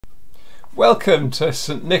Welcome to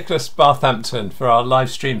St Nicholas, Barthampton for our live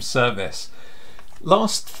stream service.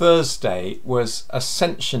 Last Thursday was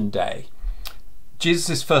Ascension Day.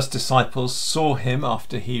 Jesus' first disciples saw him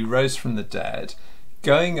after he rose from the dead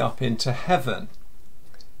going up into heaven.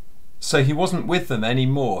 So he wasn't with them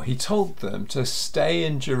anymore. He told them to stay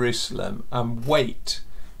in Jerusalem and wait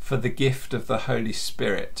for the gift of the Holy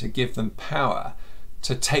Spirit to give them power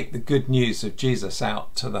to take the good news of Jesus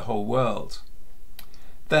out to the whole world.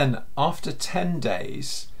 Then, after 10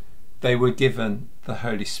 days, they were given the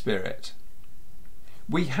Holy Spirit.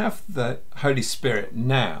 We have the Holy Spirit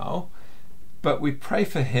now, but we pray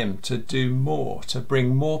for him to do more, to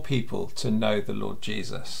bring more people to know the Lord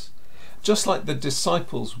Jesus. Just like the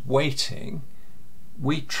disciples waiting,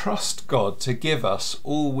 we trust God to give us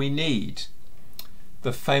all we need.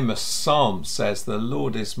 The famous psalm says, "The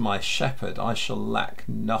Lord is my shepherd, I shall lack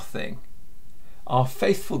nothing." Our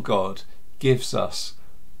faithful God gives us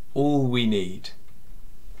all we need.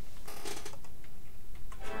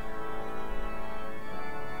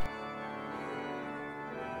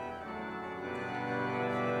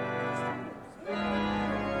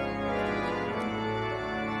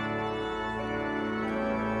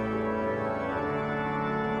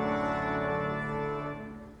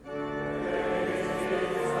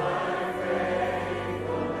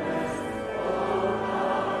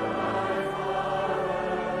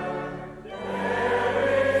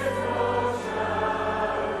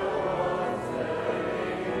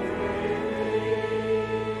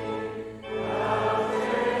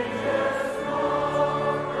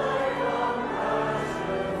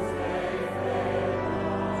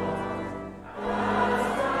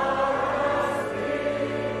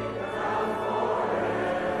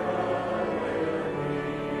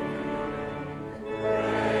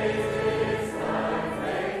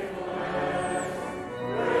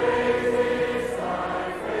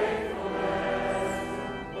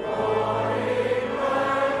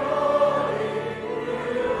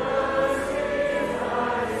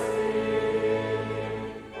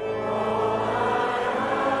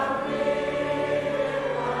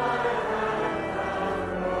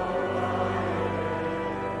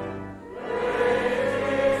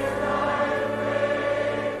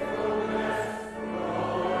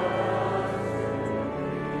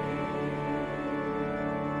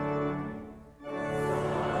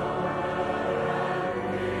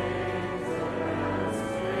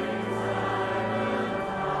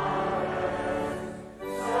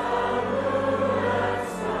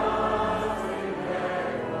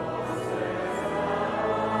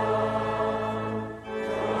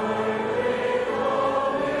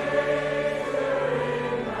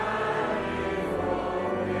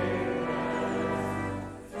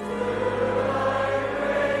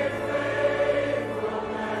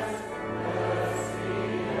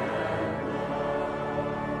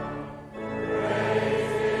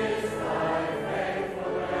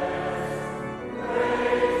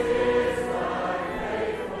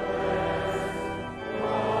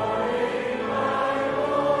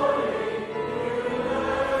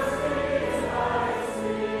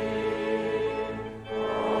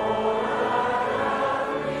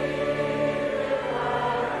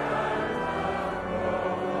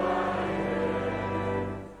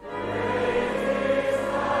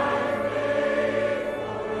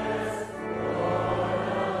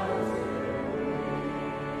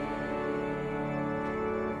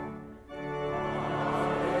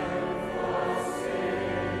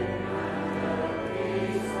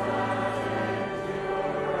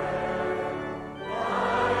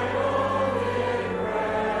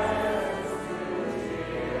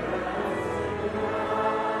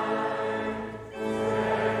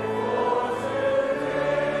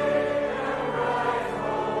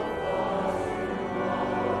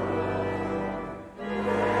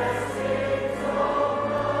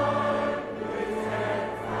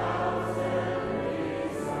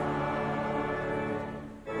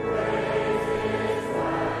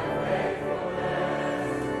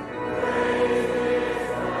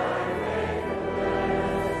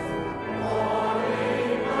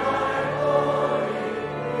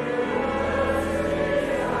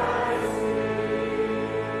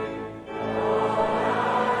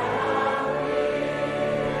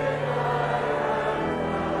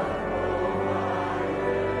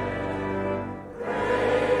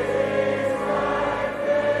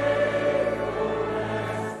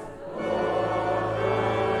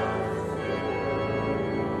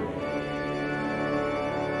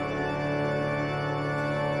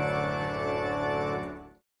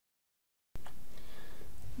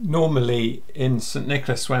 Normally in St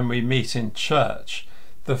Nicholas, when we meet in church,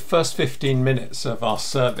 the first 15 minutes of our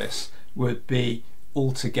service would be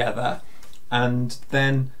all together, and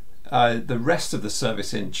then the rest of the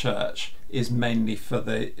service in church is mainly for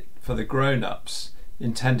the grown-ups,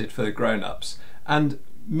 intended for the grown-ups. And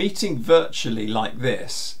meeting virtually like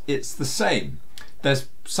this, it's the same. There's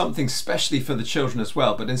something specially for the children as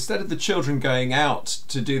well, but instead of the children going out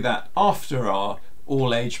to do that after our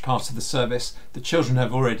all-age part of the service, the children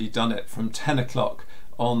have already done it from 10 o'clock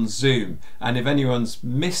on Zoom. And if anyone's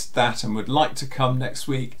missed that and would like to come next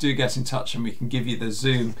week, do get in touch and we can give you the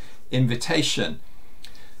Zoom invitation.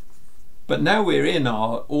 But now we're in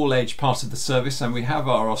our all-age part of the service, and we have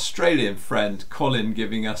our Australian friend Colin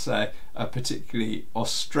giving us a particularly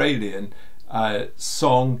Australian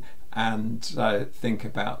song and think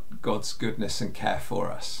about God's goodness and care for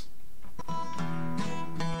us.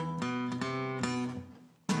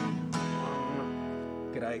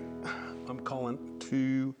 G'day, I'm Colin.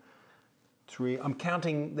 2, 3. I'm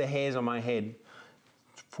counting the hairs on my head.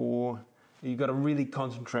 4. You've got to really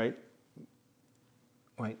concentrate.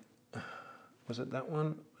 Wait, was it that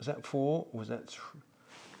one? Was that 4? Or was that 3?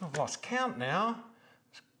 I've lost count now.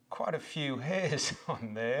 There's quite a few hairs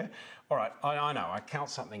on there. All right, I know, I count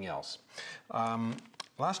something else.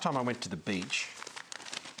 Last time I went to the beach,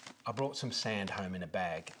 I brought some sand home in a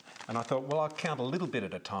bag. And I thought, well, I'll count a little bit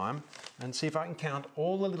at a time and see if I can count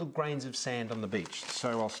all the little grains of sand on the beach.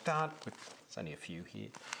 So I'll start with, there's only a few here.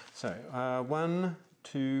 So 1,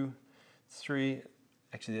 2, 3.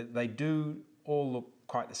 Actually, they do all look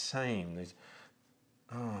quite the same.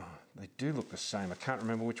 They do look the same. I can't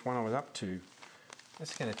remember which one I was up to.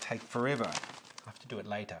 That's going to take forever. I have to do it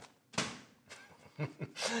later.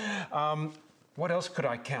 What else could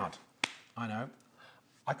I count? I know.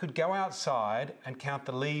 I could go outside and count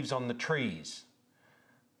the leaves on the trees.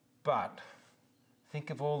 But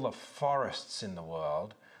think of all the forests in the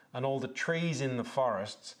world and all the trees in the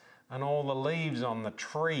forests and all the leaves on the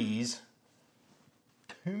trees.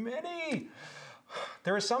 Too many.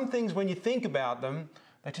 There are some things when you think about them,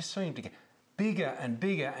 they just seem to get bigger and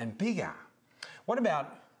bigger and bigger. What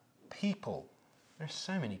about people? There's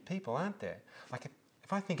so many people, aren't there? Like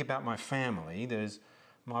if I think about my family, there's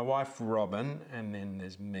my wife Robin, and then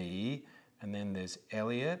there's me, and then there's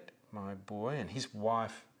Elliot, my boy, and his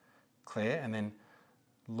wife Claire, and then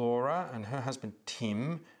Laura and her husband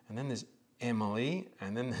Tim, and then there's Emily,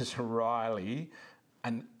 and then there's Riley,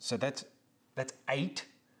 and so that's 8,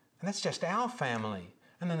 and that's just our family.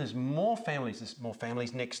 And then there's more families. There's more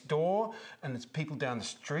families next door, and there's people down the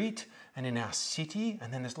street and in our city,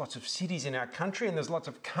 and then there's lots of cities in our country, and there's lots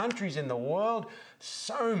of countries in the world.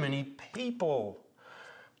 So many people.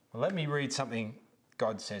 Well, let me read something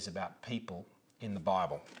God says about people in the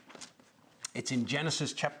Bible. It's in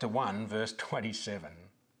Genesis chapter 1, verse 27,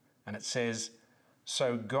 and it says,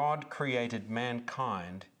 "So God created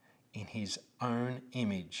mankind in his own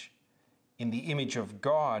image. In the image of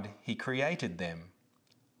God, he created them.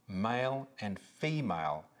 Male and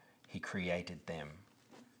female, he created them."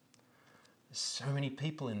 There's so many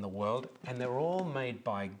people in the world, and they're all made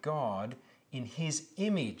by God in his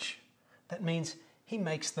image. That means he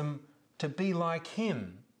makes them to be like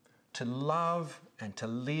him, to love and to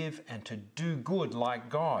live and to do good like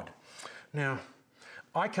God. Now,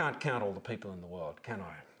 I can't count all the people in the world, can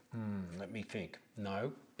I? Let me think.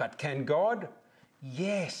 No. But can God?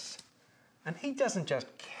 Yes. And he doesn't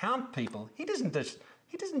just count people. He doesn't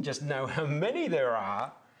just know how many there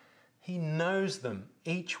are. He knows them,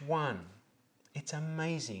 each one. It's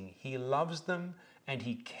amazing. He loves them and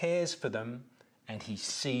he cares for them and he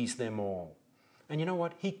sees them all. And you know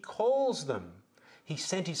what? He calls them. He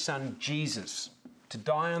sent his son Jesus to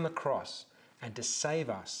die on the cross and to save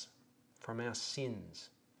us from our sins.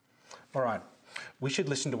 All right, we should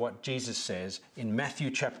listen to what Jesus says in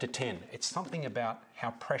Matthew chapter 10. It's something about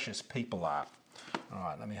how precious people are. All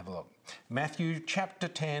right, let me have a look. Matthew chapter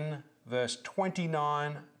 10, verse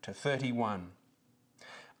 29 to 31.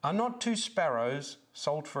 "Are not 2 sparrows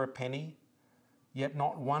sold for a penny? Yet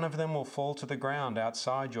not one of them will fall to the ground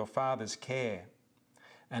outside your Father's care.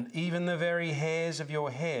 And even the very hairs of your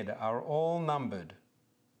head are all numbered.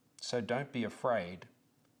 So don't be afraid.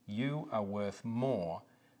 You are worth more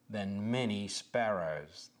than many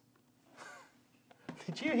sparrows."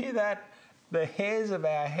 Did you hear that? The hairs of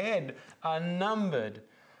our head are numbered.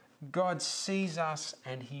 God sees us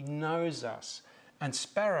and he knows us. And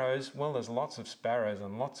sparrows, well, there's lots of sparrows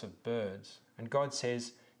and lots of birds. And God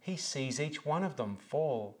says he sees each one of them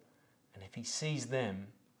fall. And if he sees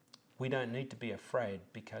them, we don't need to be afraid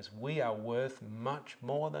because we are worth much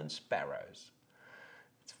more than sparrows.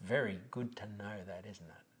 It's very good to know that, isn't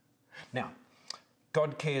it? Now,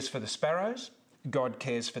 God cares for the sparrows. God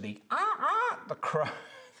cares for the crow,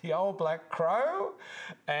 the old black crow,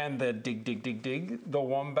 and the dig, dig, dig, dig, the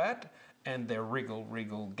wombat, and the wriggle,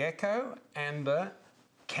 wriggle gecko, and the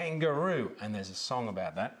kangaroo. And there's a song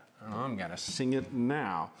about that, and I'm going to sing it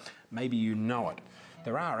now. Maybe you know it.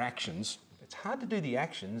 There are actions. It's hard to do the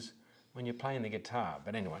actions when you're playing the guitar,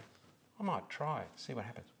 but anyway, I might try, see what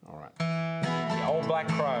happens. All right. The old black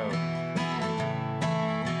crow.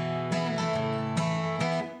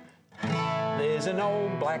 There's an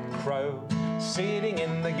old black crow sitting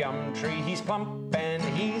in the gum tree. He's plump and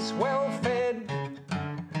he's well fed.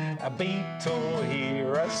 A beetle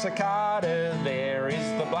here, a cicada there,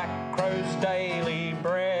 is the black crow's daily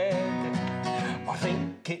bread. I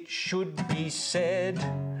think it should be said,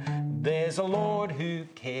 there's a Lord who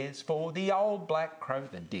cares for the old black crow,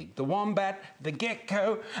 the dig, the wombat, the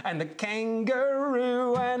gecko, and the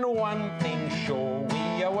kangaroo. And one thing sure,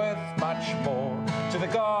 we are worth much more to the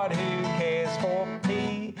God who cares for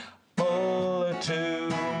people too.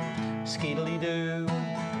 Skiddly-doo.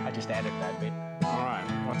 I just added that bit. All right,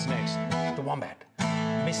 what's next? The wombat.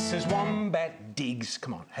 Mrs. Wombat digs,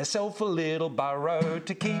 come on, herself a little burrow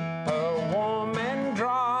to keep her warm and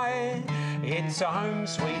dry. It's a home,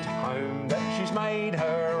 sweet home that she's made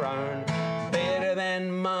her own, better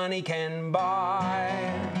than money can buy.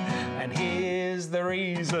 And here's the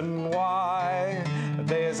reason why.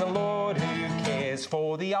 There's a Lord who cares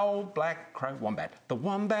for the old black crow, wombat,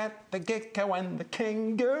 the gecko, and the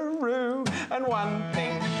kangaroo. And one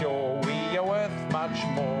thing sure, we are worth much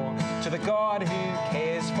more to the God who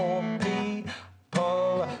cares for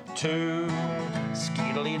people too.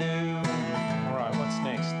 Skiddly-doo. All right, what's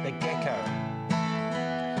next? The gecko.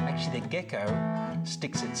 Actually, the gecko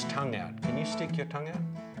sticks its tongue out. Can you stick your tongue out?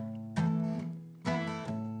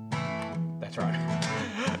 That's right.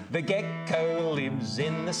 The gecko lives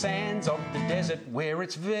in the sands of the desert where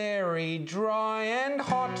it's very dry and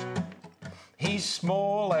hot. He's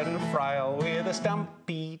small and frail with a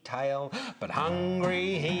stumpy tail, but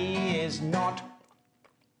hungry he is not.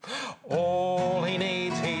 All he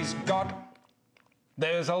needs he's got.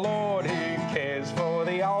 There's a Lord who cares for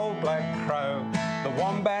the old black crow, the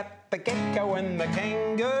wombat, the gecko, and the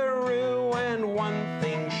kangaroo. And one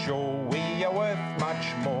thing sure, we are worth much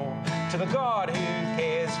more to the God who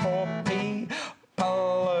cares for people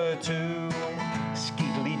too.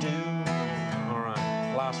 Skiddly-doo. All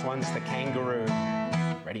right, last one's the kangaroo.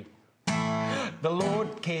 Ready? The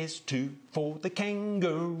Lord cares too for the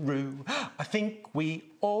kangaroo. I think we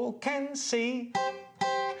all can see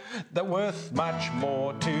that worth much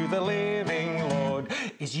more to the living Lord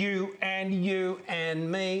is you and you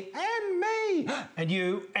and me and me and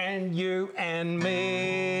you and you and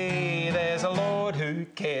me. There's a Lord who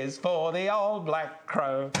cares for the old black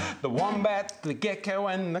crow, the wombat, the gecko,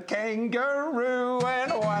 and the kangaroo.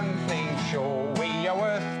 And one thing sure, we are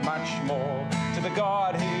worth much more to the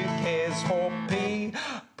God who cares for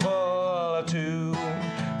people too.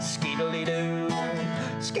 Skiddly-doo,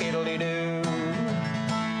 skiddly-doo.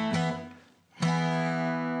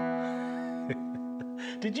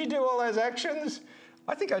 Did you do all those actions?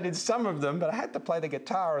 I think I did some of them, but I had to play the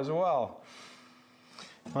guitar as well.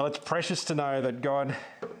 Well, it's precious to know that God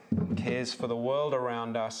cares for the world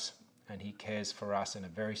around us, and he cares for us in a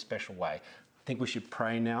very special way. I think we should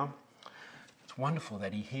pray now. It's wonderful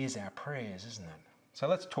that he hears our prayers, isn't it? So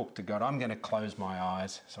let's talk to God. I'm going to close my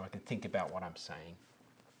eyes so I can think about what I'm saying.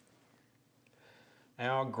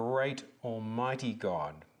 Our great almighty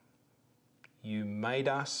God, you made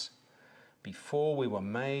us. Before we were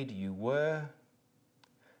made, you were,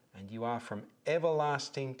 and you are from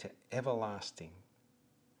everlasting to everlasting.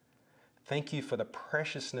 Thank you for the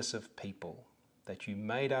preciousness of people, that you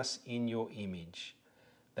made us in your image,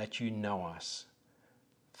 that you know us.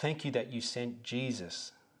 Thank you that you sent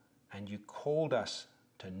Jesus and you called us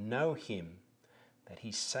to know him, that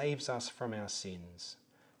he saves us from our sins,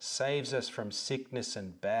 saves us from sickness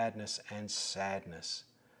and badness and sadness.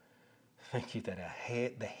 Thank you that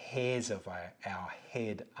the hairs of our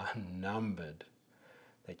head are numbered,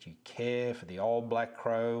 that you care for the old black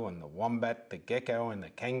crow and the wombat, the gecko and the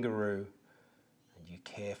kangaroo, and you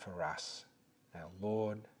care for us, our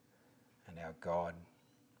Lord and our God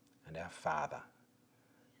and our Father.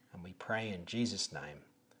 And we pray in Jesus' name.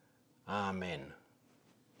 Amen.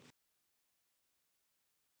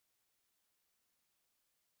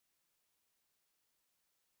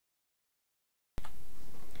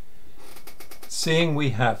 Seeing we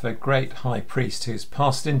have a great high priest who's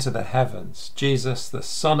passed into the heavens, Jesus, the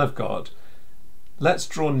Son of God, let's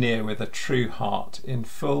draw near with a true heart in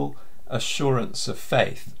full assurance of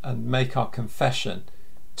faith and make our confession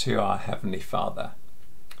to our Heavenly Father.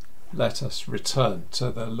 Let us return to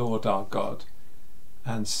the Lord our God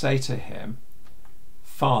and say to him,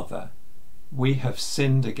 Father, we have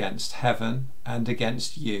sinned against heaven and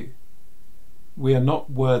against you. We are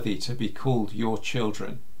not worthy to be called your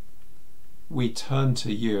children. We turn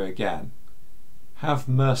to you again. Have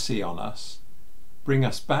mercy on us. Bring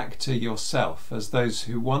us back to yourself as those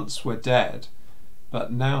who once were dead,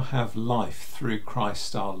 but now have life through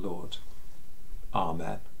Christ our Lord.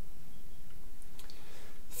 Amen.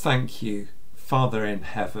 Thank you, Father in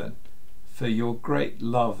heaven, for your great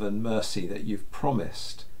love and mercy that you've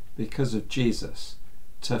promised because of Jesus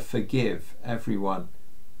to forgive everyone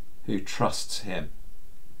who trusts him.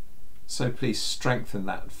 So please strengthen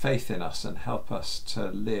that faith in us and help us to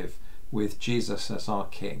live with Jesus as our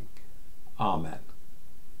King. Amen.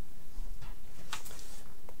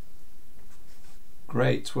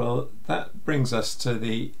 Great. Well, that brings us to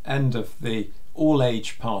the end of the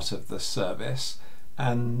all-age part of the service.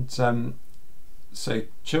 And so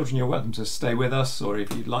children, you're welcome to stay with us, or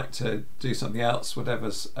if you'd like to do something else,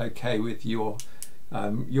 whatever's okay with your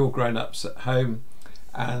grown-ups at home.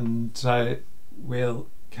 And we'll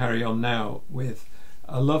carry on now with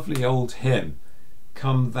a lovely old hymn,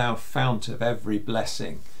 Come Thou Fount of Every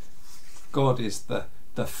Blessing. God is the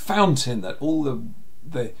fountain that all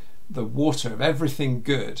the water of everything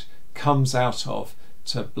good comes out of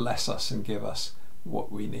to bless us and give us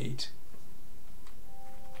what we need.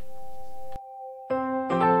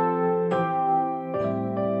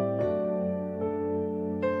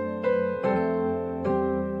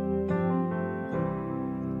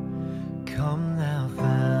 Come thou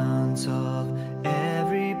fount of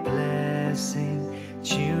every blessing,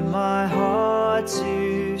 tune my heart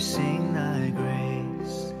to sing thy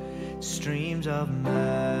grace. Streams of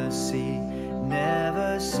mercy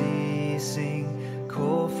never ceasing,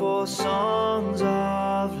 call for songs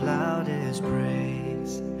of loudest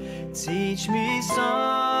praise. Teach me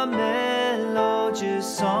some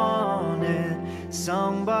melodious sonnet,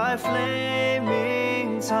 sung by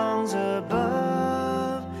flaming tongues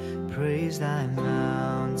above. Praise thy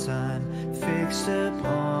mountain, fixed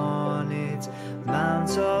upon it,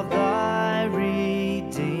 mount of thy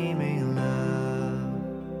redeeming love.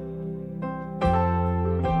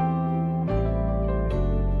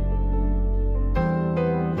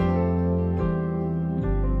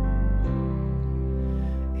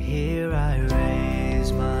 Here I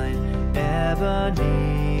raise mine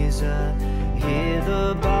Ebenezer,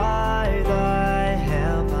 hither by thy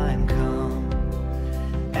help I'm come,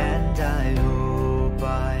 and I hope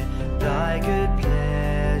by thy good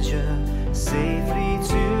pleasure safely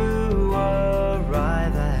to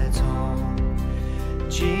arrive at home.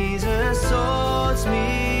 Jesus sought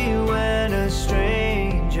me when a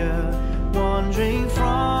stranger, wandering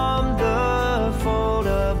from the fold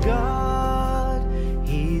of God,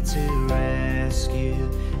 he to rescue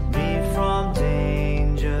me from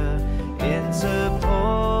danger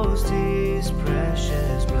interposed his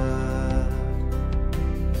precious blood.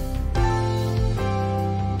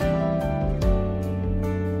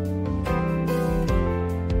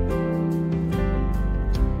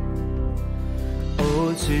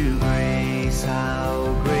 Oh, to grace,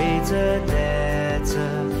 how great a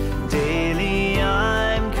debtor daily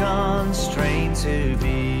I'm constrained to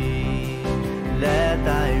be. Let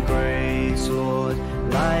thy grace, Lord,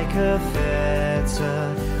 like a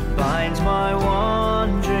fetter, bind my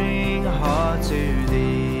wandering heart to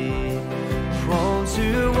thee. Prone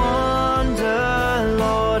to wander,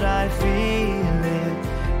 Lord, I feel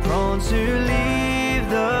it, prone to leave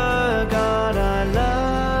the God I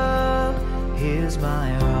love. Here's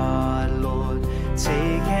my heart, Lord, take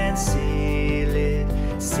and seal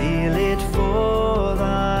it for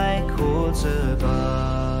thy courts above.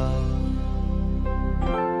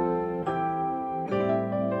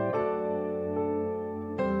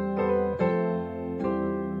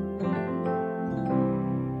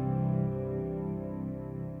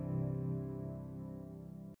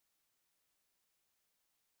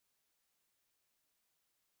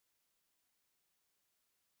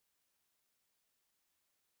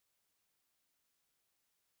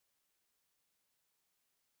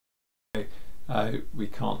 We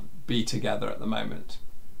can't be together at the moment.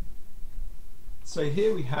 So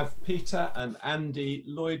here we have Peter and Andy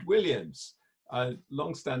Lloyd-Williams,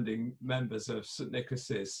 long-standing members of St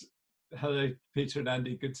Nicholas's. Hello, Peter and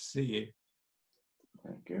Andy, good to see you.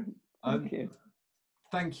 Thank you. Thank you.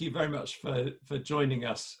 Thank you very much for joining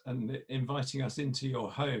us and inviting us into your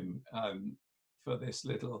home for this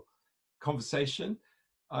little conversation.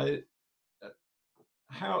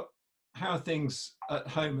 How are things at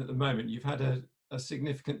home at the moment? You've had a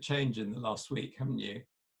significant change in the last week, haven't you?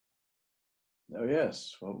 Oh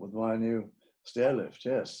yes, well, with my new stair lift,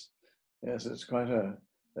 yes, it's quite a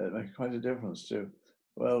it makes quite a difference to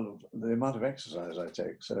Well, the amount of exercise I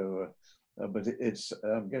take, so, but it's,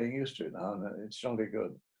 I'm getting used to it now, and it's jolly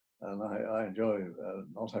good. And I enjoy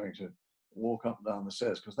not having to walk up and down the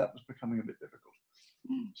stairs, because that was becoming a bit difficult.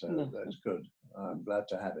 So No. that's good. I'm glad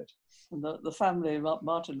to have it. And the family,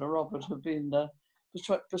 Martin and Robert, have been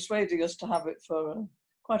persuading us to have it for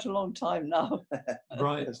quite a long time now.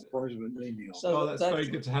 Right. That's the boys were leaning on. So Oh, that's very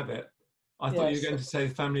good to have it. I thought you were Yes. going to say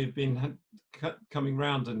the family have been coming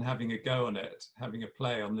round and having a go on it, having a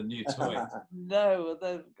play on the new toy. No,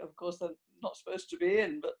 of course they're not supposed to be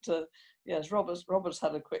in, but yes, Robert's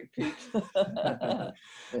had a quick peek.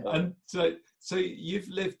 And so you've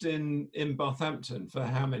lived in Barthampton for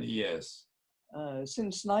how many years?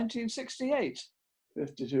 Since 1968.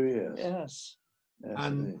 52 years. Yes. Yes,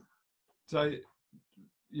 And indeed. so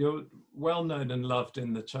you're well known and loved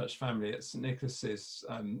in the church family at St Nicholas's,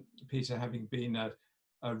 Peter, having been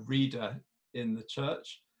a reader in the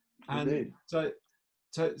church. And Indeed. so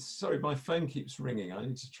sorry, my phone keeps ringing. I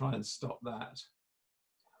need to try and stop that.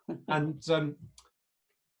 And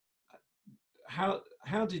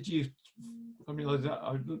how did you? I mean,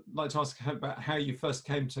 I'd like to ask about how you first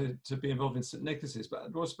came to be involved in St Nicholas's,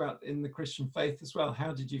 but what about in the Christian faith as well?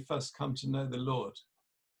 How did you first come to know the Lord?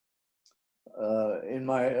 In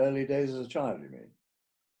my early days as a child, you mean?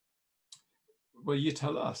 Well, you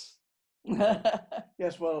tell us.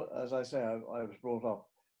 Yes, well, as I say, I was brought up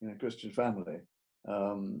in a Christian family.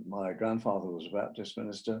 My grandfather was a Baptist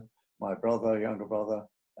minister. My brother, younger brother,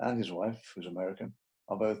 and his wife, who's American,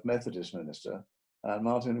 are both Methodist minister. And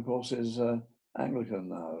Martin, of course, is Anglican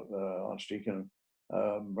now, Archdeacon,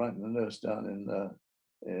 right in the nurse down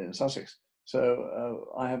in Sussex. So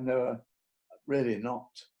I have never really not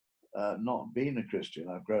been a Christian.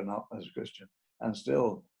 I've grown up as a Christian, and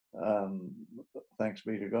still, thanks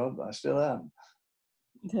be to God, I still am.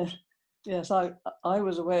 Yes, I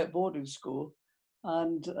was away at boarding school,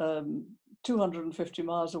 and 250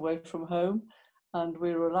 miles away from home, and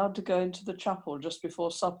we were allowed to go into the chapel just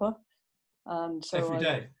before supper. And so Every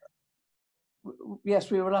day. Yes,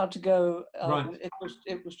 we were allowed to go. Right.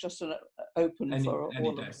 It was just an open for any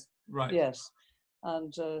all day. of us. Right. Yes,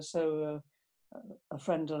 and so a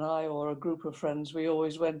friend and I, or a group of friends, we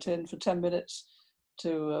always went in for 10 minutes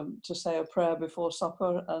to say a prayer before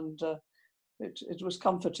supper, and it was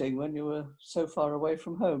comforting when you were so far away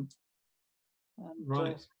from home. And,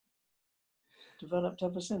 right. Developed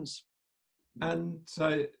ever since. And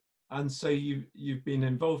so you've been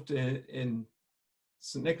involved in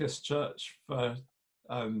St Nicholas Church for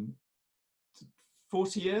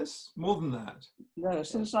 40 years, more than that. No,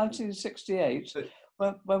 since 1968,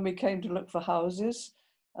 when we came to look for houses,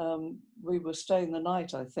 we were staying the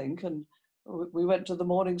night, I think, and we went to the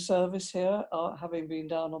morning service here, having been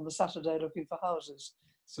down on the Saturday looking for houses.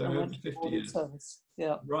 So over 50 years. Service.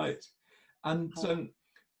 Yeah. Right. And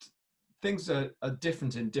things are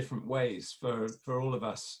different in different ways for all of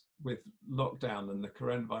us with lockdown and the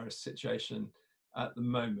coronavirus situation at the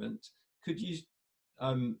moment. Could you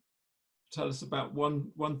tell us about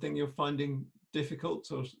one thing you're finding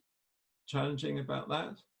difficult or challenging about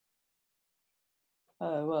that?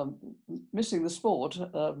 Well, missing the sport,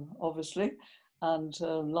 obviously, and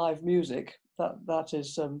live music. That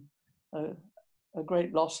is a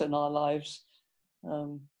great loss in our lives.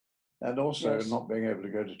 And also yes. not being able to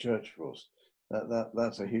go to church, of course.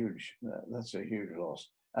 That's a huge loss.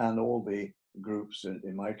 And all the groups,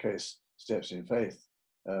 in my case, Steps in Faith,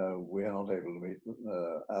 we are not able to meet,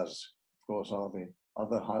 as of course are the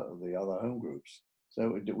other home groups.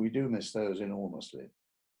 So we do miss those enormously.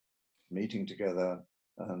 Meeting together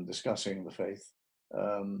and discussing the faith,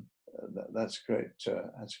 that's great.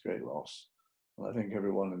 That's a great loss, and I think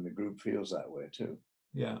everyone in the group feels that way too.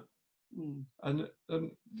 Yeah. Mm. And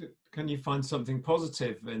can you find something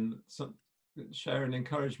positive in share an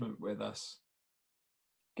encouragement with us?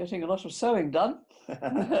 Getting a lot of sewing done.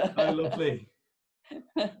 Oh, lovely.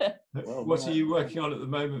 Well, what are you working on at the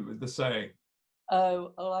moment with the sewing?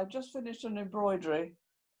 Well, I've just finished an embroidery.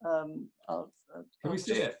 Can we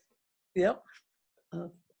see it? Yep.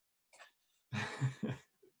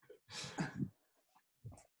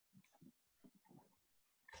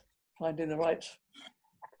 Finding the right.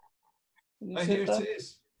 Oh, here it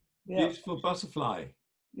is. Yeah. Beautiful butterfly.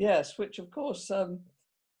 Yes, which of course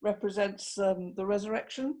represents the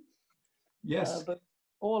resurrection. Yes. But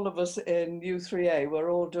all of us in U3A were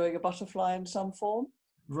all doing a butterfly in some form.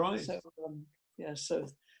 Right. So yes, so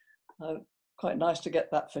quite nice to get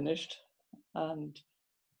that finished, and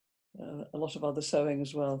a lot of other sewing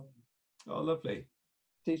as well. Oh, lovely.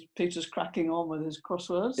 Peter's cracking on with his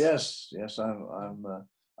crosswords. Yes, I'm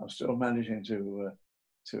still managing to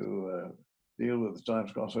deal with the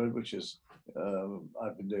Times crossword, which is,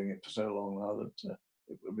 I've been doing it for so long now that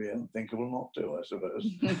it would be unthinkable not to, I suppose.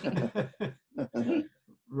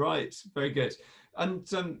 Right, very good. And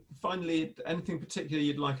finally, anything particular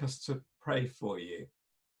you'd like us to pray for you?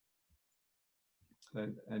 I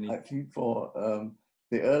think for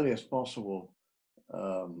the earliest possible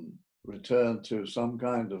return to some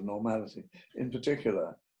kind of normality. In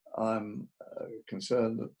particular, I'm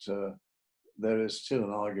concerned that there is still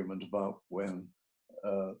an argument about when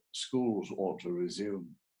schools ought to resume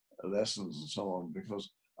lessons and so on,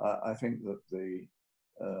 because I think that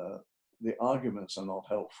the arguments are not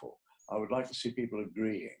helpful. I would like to see people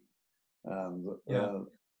agreeing and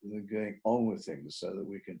going on with things so that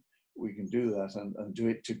we can do that and do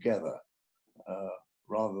it together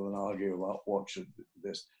rather than argue about what should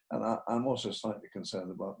this. And I'm also slightly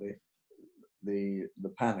concerned about the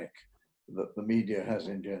panic that the media has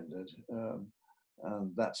engendered,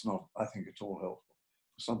 and that's not, I think, at all helpful.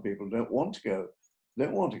 Some people don't want to go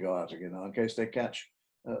out again now in case they catch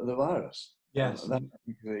the virus. Yes, that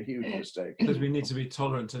is a huge mistake. Because we need to be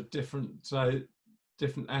tolerant of different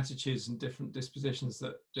attitudes and different dispositions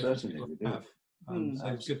that different people have.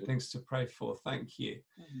 So good things to pray for. Thank you.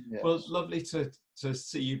 Yes. Well, lovely to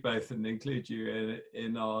see you both and include you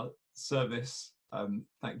in our service.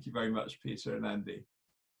 Thank you very much, Peter and Andy.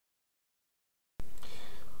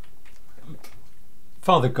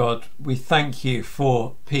 Father God, we thank you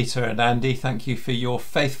for Peter and Andy. Thank you for your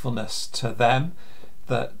faithfulness to them,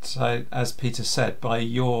 that as Peter said, by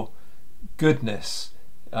your goodness,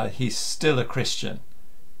 he's still a Christian.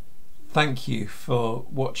 Thank you for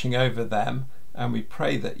watching over them, and we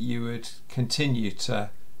pray that you would continue to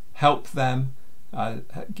help them,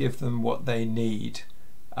 give them what they need.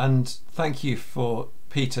 And thank you for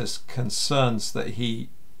Peter's concerns that he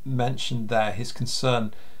mentioned there, his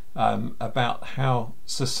concern about how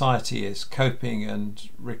society is coping and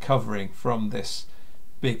recovering from this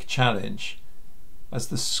big challenge. As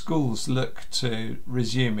the schools look to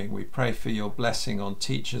resuming, we pray for your blessing on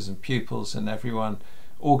teachers and pupils and everyone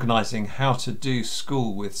organising how to do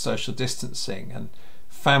school with social distancing, and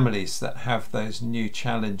families that have those new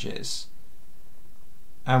challenges.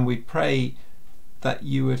 And we pray that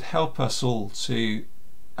you would help us all to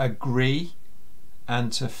agree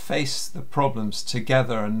and to face the problems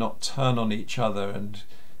together and not turn on each other and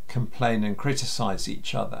complain and criticise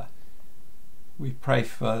each other. We pray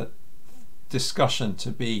for discussion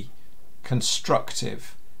to be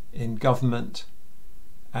constructive in government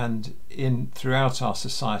and throughout our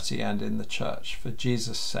society and in the church, for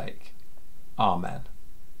Jesus' sake. Amen.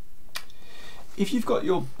 If you've got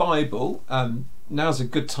your Bible, now's a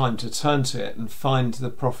good time to turn to it and find the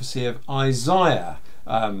prophecy of Isaiah,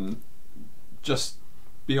 just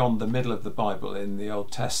beyond the middle of the Bible in the Old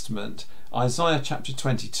Testament. Isaiah chapter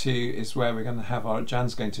 22 is where we're going to have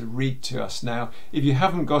Jan's going to read to us now. If you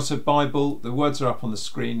haven't got a Bible, the words are up on the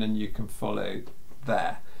screen and you can follow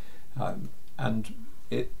there.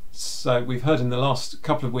 So we've heard in the last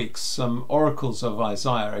couple of weeks some oracles of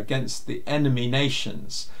Isaiah against the enemy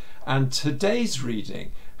nations, and today's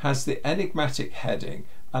reading has the enigmatic heading,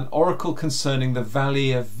 an oracle concerning the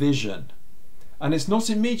valley of vision. And it's not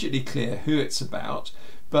immediately clear who it's about,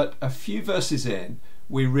 but a few verses in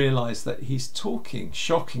we realise that he's talking,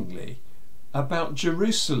 shockingly, about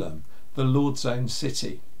Jerusalem, the Lord's own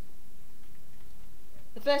city.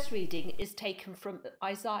 The first reading is taken from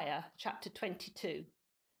Isaiah chapter 22,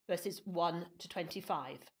 verses 1 to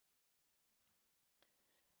 25.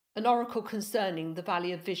 An oracle concerning the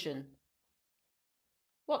valley of vision.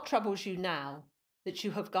 What troubles you now that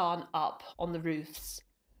you have gone up on the roofs,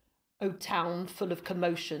 O town full of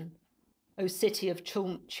commotion, O city of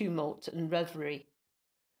tumult and revelry?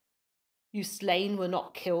 You slain were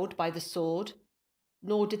not killed by the sword,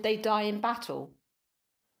 nor did they die in battle.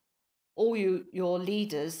 All your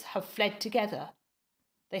leaders have fled together.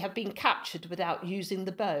 They have been captured without using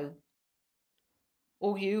the bow.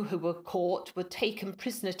 All you who were caught were taken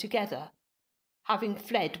prisoner together, having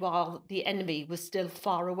fled while the enemy was still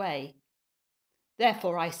far away.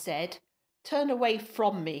 Therefore I said, turn away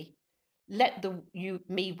from me, let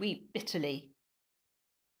me weep bitterly.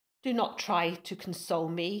 Do not try to console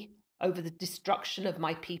me over the destruction of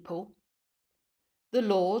my people. The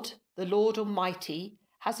Lord Almighty,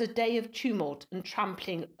 has a day of tumult and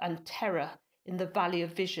trampling and terror in the valley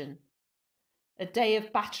of vision, a day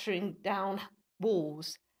of battering down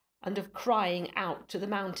walls and of crying out to the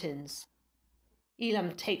mountains.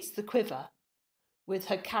 Elam takes the quiver with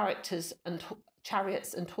her chariots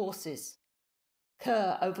and horses.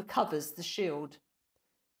 Kir overcovers the shield.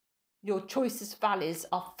 Your choicest valleys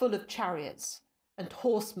are full of chariots, and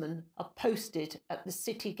horsemen are posted at the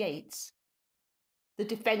city gates.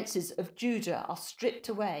 the defences of Judah are stripped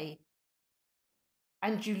away.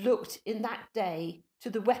 And you looked in that day to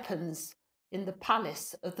the weapons in the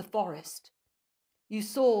palace of the forest. You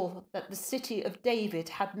saw that the city of David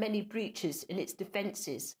had many breaches in its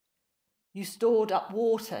defences. You stored up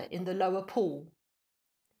water in the lower pool.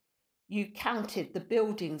 You counted the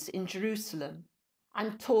buildings in Jerusalem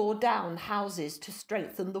and tore down houses to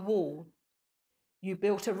strengthen the wall. You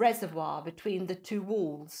built a reservoir between the two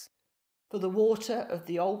walls for the water of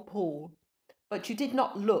the old pool, but you did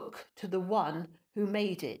not look to the one who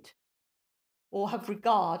made it, or have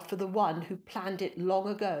regard for the one who planned it long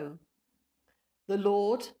ago. The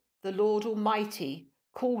Lord Almighty,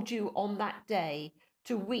 called you on that day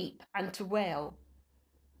to weep and to wail,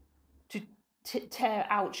 to tear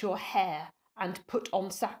out your hair and put on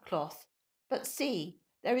sackcloth. But see,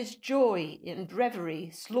 there is joy and revelry,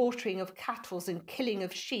 slaughtering of cattle and killing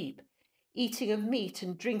of sheep, eating of meat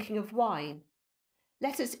and drinking of wine.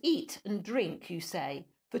 Let us eat and drink, you say,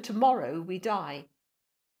 for tomorrow we die.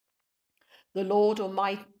 The Lord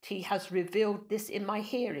Almighty has revealed this in my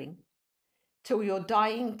hearing. Till your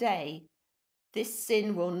dying day, this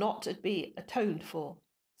sin will not be atoned for,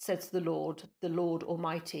 says the Lord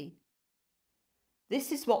Almighty.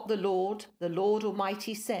 This is what the Lord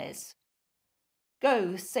Almighty says.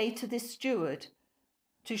 Go, say to this steward,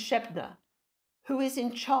 to Shebna, who is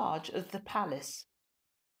in charge of the palace,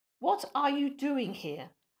 what are you doing here,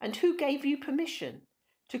 and who gave you permission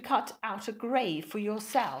to cut out a grave for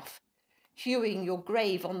yourself, hewing your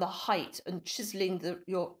grave on the height and chiselling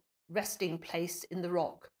your resting place in the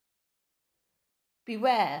rock?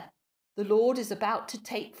 Beware, the Lord is about to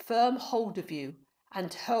take firm hold of you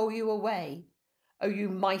and hurl you away, O you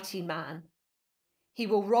mighty man. He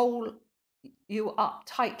will roll you up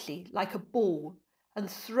tightly like a ball and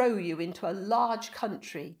throw you into a large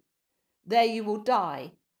country. There you will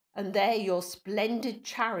die, and there your splendid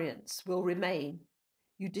chariots will remain.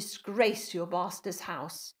 You disgrace your master's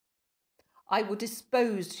house. I will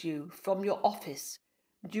dispose you from your office,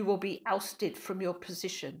 and you will be ousted from your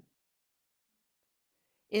position.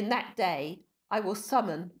 In that day I will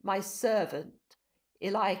summon my servant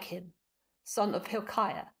Eliakim, son of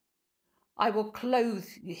Hilkiah. I will clothe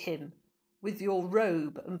him with your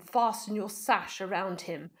robe and fasten your sash around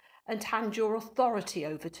him and hand your authority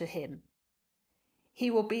over to him. He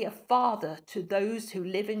will be a father to those who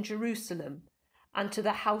live in Jerusalem and to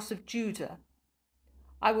the house of Judah.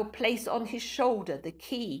 I will place on his shoulder the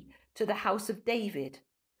key to the house of David.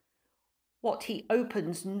 What he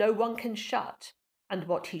opens, no one can shut, and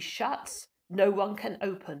what he shuts, no one can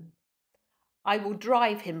open. I will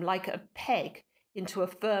drive him like a peg into a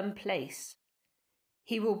firm place.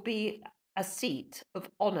 He will be a seat of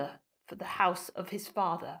honour for the house of his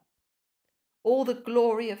father. All the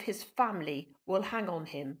glory of his family will hang on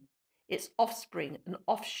him, its offspring and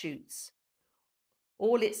offshoots,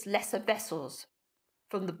 all its lesser vessels,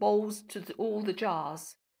 from the bowls to all the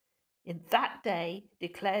jars. In that day,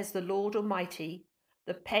 declares the Lord Almighty,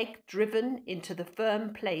 the peg driven into the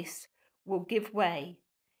firm place will give way.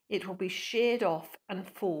 It will be sheared off and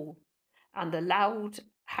fall, and the loud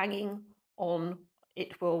hanging on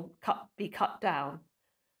it will be cut down.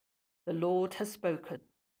 The Lord has spoken.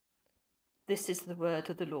 This is the word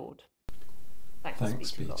of the Lord.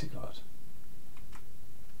 Thanks be to God.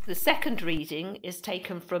 The second reading is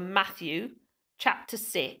taken from Matthew chapter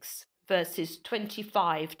 6, verses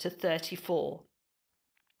 25 to 34.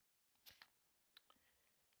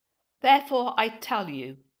 Therefore I tell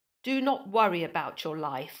you, do not worry about your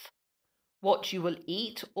life, what you will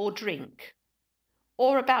eat or drink,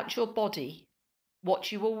 or about your body,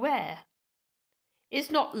 what you will wear.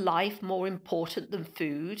 Is not life more important than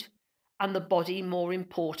food, and the body more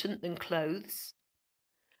important than clothes?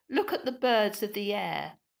 Look at the birds of the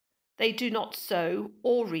air. They do not sow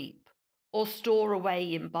or reap or store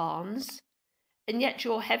away in barns, and yet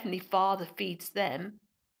your heavenly Father feeds them.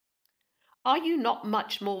 Are you not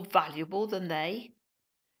much more valuable than they?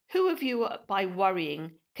 Who of you, by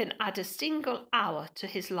worrying, can add a single hour to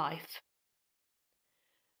his life?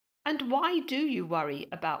 And why do you worry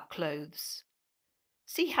about clothes?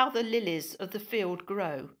 See how the lilies of the field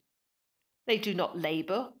grow. They do not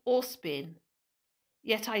labour or spin.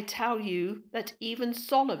 Yet I tell you that even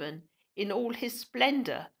Solomon, in all his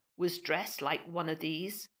splendour, was dressed like one of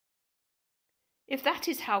these. If that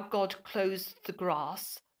is how God clothes the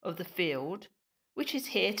grass of the field, which is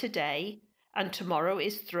here today and tomorrow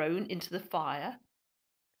is thrown into the fire,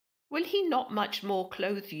 will he not much more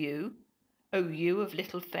clothe you, O you of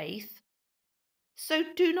little faith? So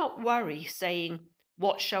do not worry, saying,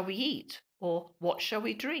 what shall we eat? Or what shall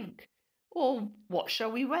we drink? Or what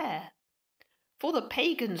shall we wear? For the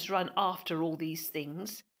pagans run after all these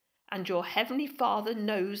things, and your heavenly Father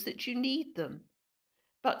knows that you need them.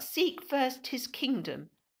 But seek first his kingdom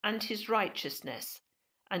and his righteousness,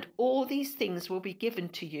 and all these things will be given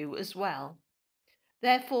to you as well.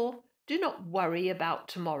 Therefore, do not worry about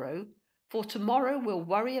tomorrow, for tomorrow will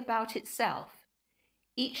worry about itself.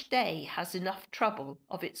 Each day has enough trouble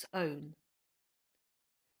of its own.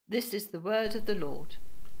 This is the word of the Lord.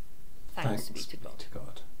 Thanks be to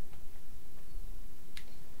God.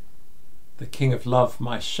 The King of love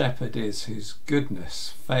my shepherd is, whose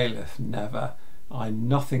goodness faileth never. I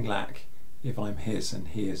nothing lack if I'm his, and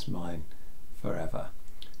he is mine forever.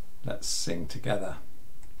 Let's sing together.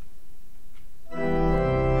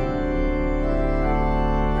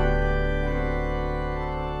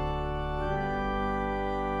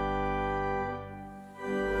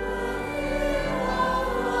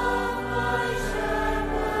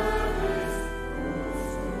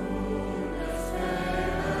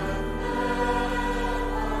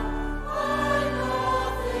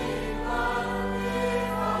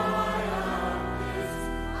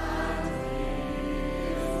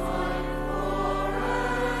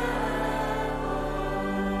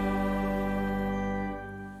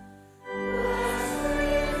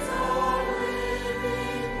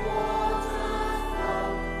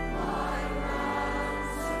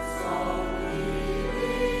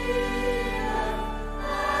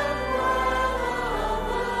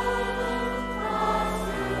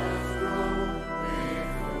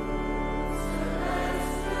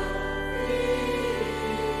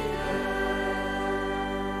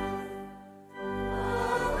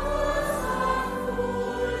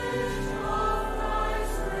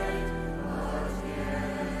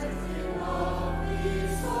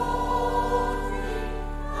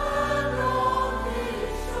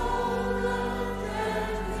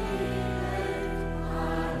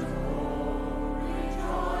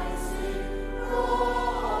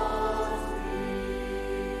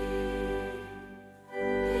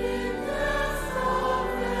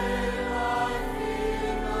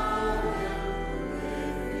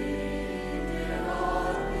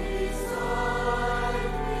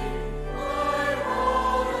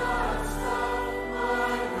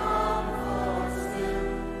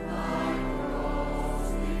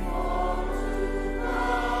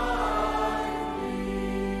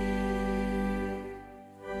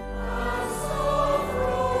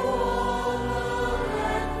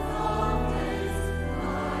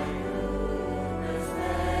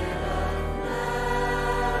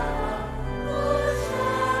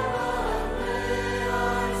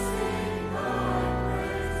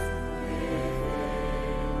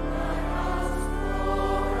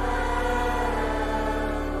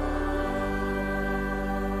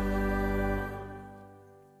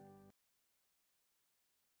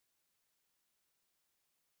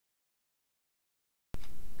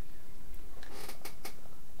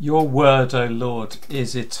 Your word, O Lord,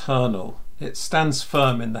 is eternal. It stands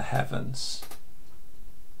firm in the heavens.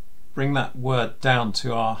 Bring that word down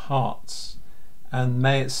to our hearts, and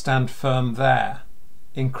may it stand firm there.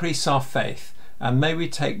 Increase our faith, and may we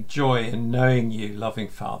take joy in knowing you, loving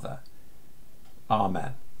Father.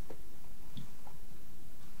 Amen.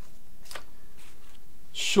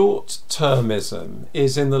 Short-termism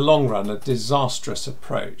is in the long run a disastrous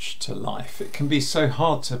approach to life. It can be so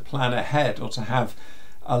hard to plan ahead or to have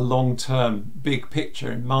a long-term big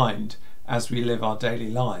picture in mind as we live our daily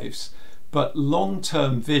lives, but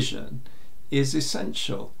long-term vision is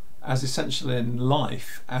essential in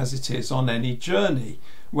life as it is on any journey,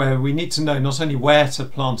 where we need to know not only where to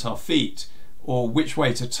plant our feet or which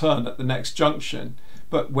way to turn at the next junction,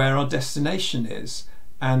 but where our destination is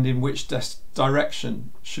and in which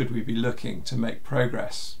direction should we be looking to make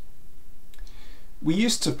progress. We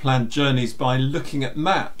used to plan journeys by looking at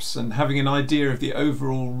maps and having an idea of the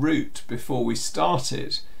overall route before we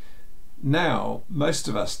started. Now, most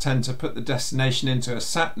of us tend to put the destination into a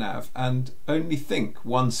sat-nav and only think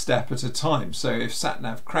one step at a time, so if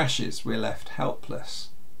sat-nav crashes, we're left helpless.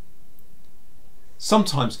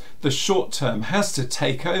 Sometimes the short term has to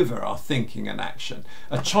take over our thinking and action.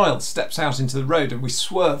 A child steps out into the road and we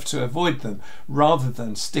swerve to avoid them, rather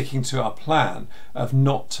than sticking to our plan of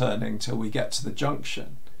not turning till we get to the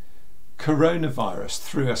junction. Coronavirus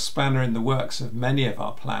threw a spanner in the works of many of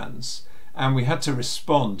our plans, and we had to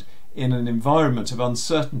respond in an environment of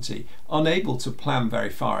uncertainty, unable to plan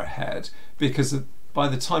very far ahead, because by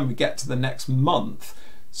the time we get to the next month,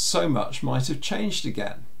 so much might have changed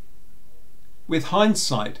again. With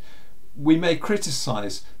hindsight, we may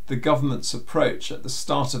criticise the government's approach at the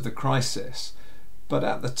start of the crisis, but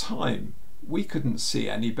at the time we couldn't see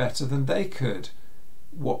any better than they could.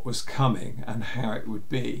 what was coming and how it would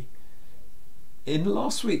be. In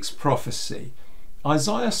last week's prophecy,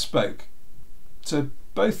 Isaiah spoke to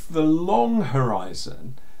both the long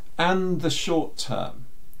horizon and the short term.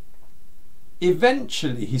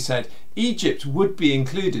 Eventually, he said, Egypt would be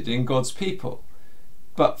included in God's people,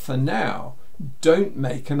 but for now, don't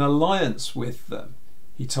make an alliance with them,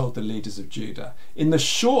 he told the leaders of Judah. In the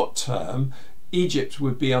short term, Egypt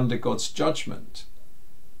would be under God's judgment.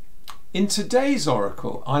 In today's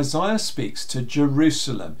oracle, Isaiah speaks to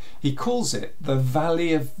Jerusalem. He calls it the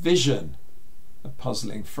Valley of Vision, a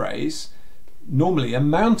puzzling phrase. Normally, a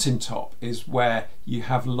mountaintop is where you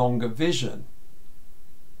have longer vision.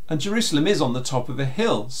 And Jerusalem is on the top of a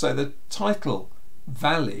hill, so the title,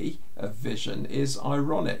 Valley of Vision, is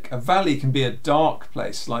ironic. A valley can be a dark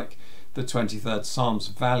place, like the 23rd Psalm's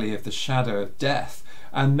Valley of the Shadow of Death.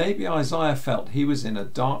 And maybe Isaiah felt he was in a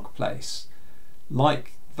dark place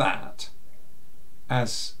like that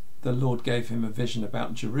as the Lord gave him a vision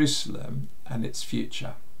about Jerusalem and its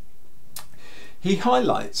future. He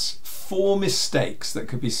highlights 4 mistakes that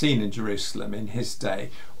could be seen in Jerusalem in his day,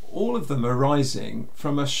 all of them arising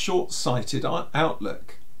from a short-sighted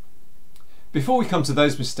outlook. Before we come to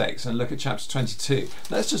those mistakes and look at chapter 22,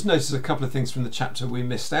 let's just notice a couple of things from the chapter we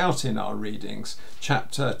missed out in our readings,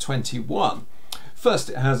 chapter 21. First,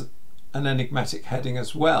 it has an enigmatic heading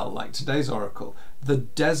as well, like today's oracle, the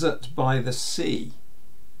desert by the sea.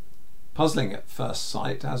 Puzzling at first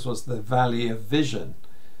sight, as was the Valley of Vision.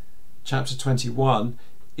 Chapter 21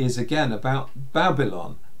 is again about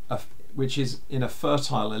Babylon, which is in a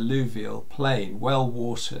fertile alluvial plain, well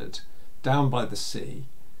watered, down by the sea,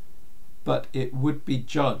 but it would be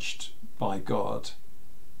judged by God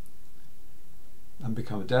and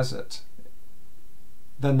become a desert.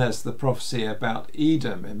 Then there's the prophecy about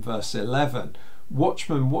Edom in verse 11.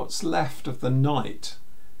 Watchman, what's left of the night?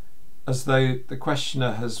 As though the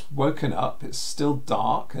questioner has woken up, it's still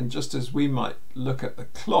dark, and just as we might look at the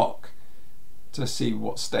clock to see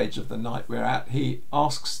what stage of the night we're at, he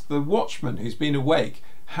asks the watchman who's been awake,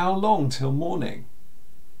 how long till morning?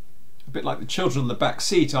 A bit like the children in the back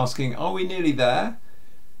seat asking, are we nearly there?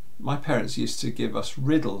 My parents used to give us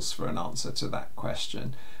riddles for an answer to that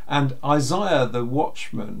question. And Isaiah the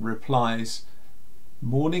watchman replies,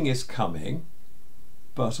 morning is coming,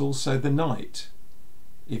 but also the night.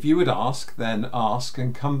 If you would ask, then ask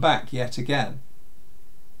and come back yet again.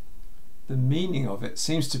 The meaning of it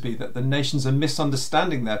seems to be that the nations are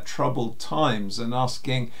misunderstanding their troubled times and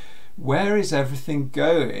asking, where is everything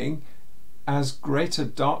going as greater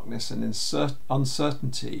darkness and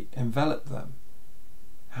uncertainty envelop them?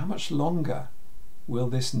 How much longer will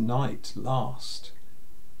this night last?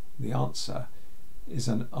 The answer is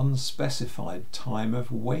an unspecified time of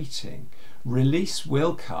waiting. Release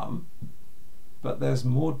will come, but there's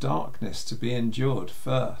more darkness to be endured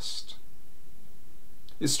first.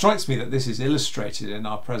 It strikes me that this is illustrated in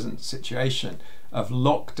our present situation of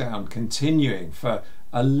lockdown continuing for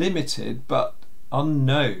a limited but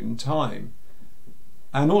unknown time.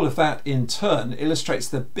 And all of that in turn illustrates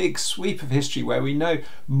the big sweep of history where we know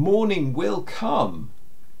morning will come.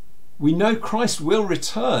 We know Christ will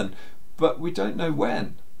return, but we don't know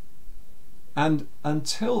when. And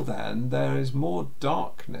until then, there is more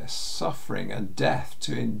darkness, suffering and death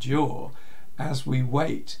to endure as we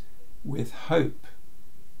wait with hope.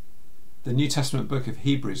 The New Testament book of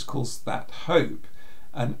Hebrews calls that hope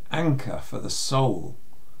an anchor for the soul.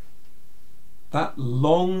 That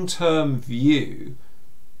long-term view,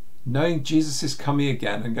 knowing Jesus is coming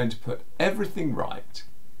again and going to put everything right,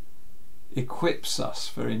 equips us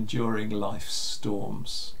for enduring life's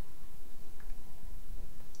storms.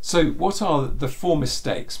 So what are the 4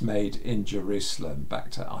 mistakes made in Jerusalem? Back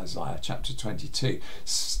to Isaiah chapter 22.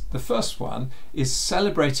 The first one is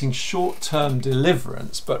celebrating short-term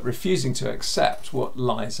deliverance but refusing to accept what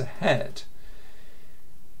lies ahead.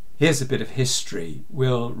 Here's a bit of history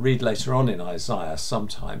we'll read later on in Isaiah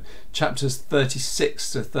sometime, chapters 36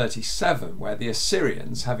 to 37, where the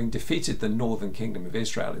Assyrians, having defeated the northern kingdom of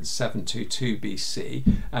Israel in 722 BC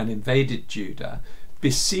and invaded Judah,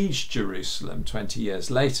 besieged Jerusalem 20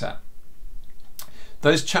 years later.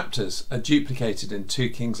 Those chapters are duplicated in 2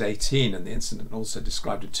 Kings 18 and the incident also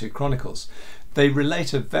described in 2 Chronicles. They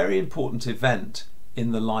relate a very important event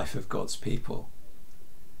in the life of God's people.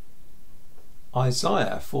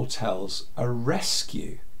 Isaiah foretells a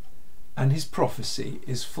rescue, and his prophecy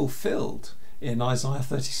is fulfilled in Isaiah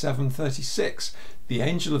 37:36. The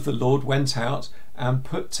angel of the Lord went out and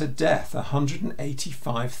put to death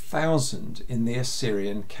 185,000 in the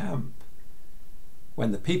Assyrian camp.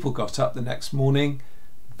 When the people got up the next morning,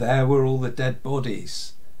 there were all the dead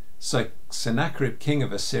bodies. So Sennacherib, king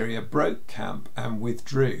of Assyria, broke camp and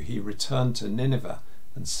withdrew. He returned to Nineveh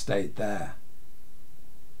and stayed there.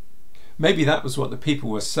 Maybe that was what the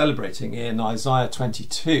people were celebrating in Isaiah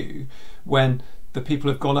 22, when the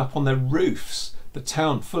people have gone up on their roofs, the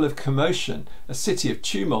town full of commotion, a city of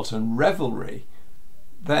tumult and revelry.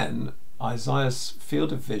 Then Isaiah's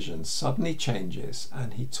field of vision suddenly changes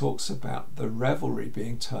and he talks about the revelry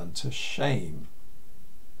being turned to shame.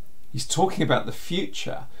 He's talking about the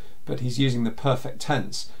future, but he's using the perfect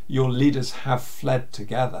tense. Your leaders have fled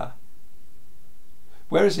together.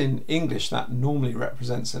 Whereas in English that normally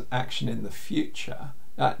represents an action in the future,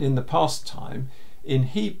 in the past time, in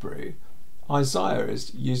Hebrew, Isaiah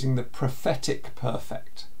is using the prophetic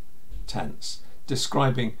perfect tense,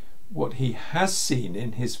 describing what he has seen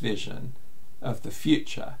in his vision of the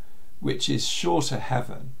future, which is sure to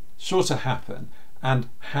happen and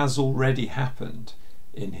has already happened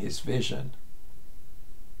in his vision.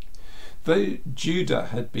 Though Judah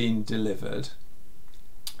had been delivered,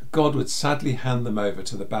 God would sadly hand them over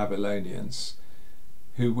to the Babylonians,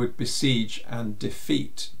 who would besiege and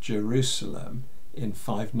defeat Jerusalem in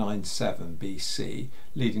 597 BC,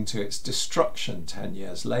 leading to its destruction 10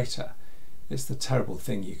 years later. It's the terrible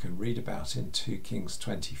thing you can read about in 2 Kings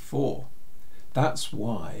 24. That's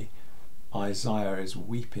why Isaiah is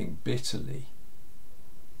weeping bitterly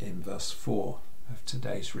in verse 4 of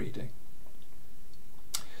today's reading.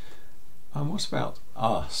 And what about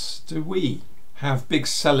us? Do we have big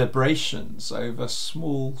celebrations over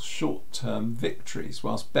small short-term victories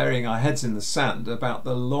whilst burying our heads in the sand about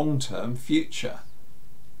the long-term future?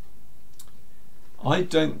 I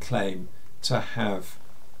don't claim to have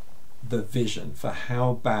the vision for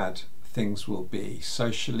how bad things will be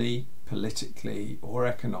socially, politically or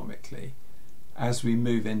economically as we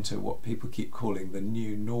move into what people keep calling the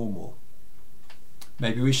new normal.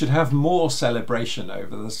 Maybe we should have more celebration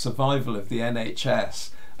over the survival of the NHS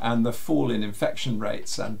and the fall in infection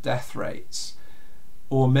rates and death rates.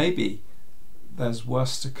 Or maybe there's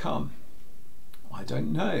worse to come. I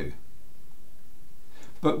don't know.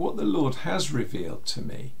 But what the Lord has revealed to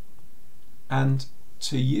me, and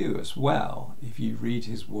to you as well, if you read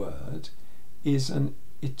his word, is an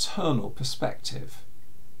eternal perspective.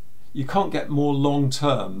 You can't get more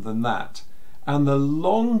long-term than that. And the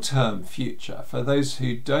long-term future for those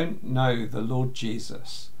who don't know the Lord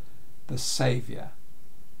Jesus, the Saviour,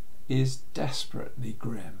 is desperately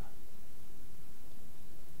grim.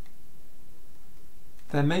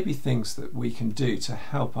 There may be things that we can do to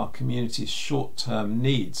help our community's short-term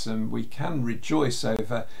needs, and we can rejoice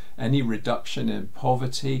over any reduction in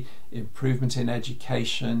poverty, improvement in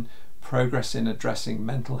education, progress in addressing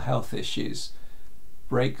mental health issues,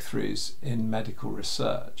 breakthroughs in medical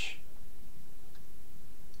research.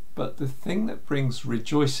 But the thing that brings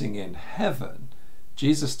rejoicing in heaven,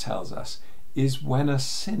 Jesus tells us, is when a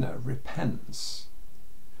sinner repents.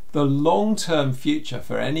 The long-term future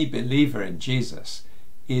for any believer in Jesus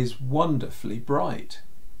is wonderfully bright.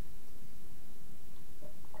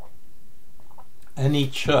 Any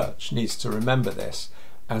church needs to remember this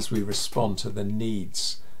as we respond to the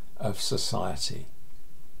needs of society.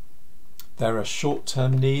 There are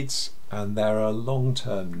short-term needs and there are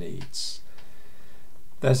long-term needs.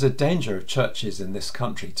 There's a danger of churches in this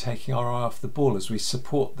country taking our eye off the ball as we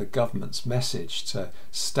support the government's message to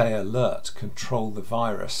stay alert, control the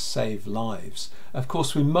virus, save lives. Of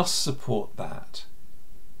course, we must support that.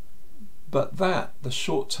 But that, the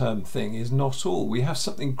short-term thing, is not all. We have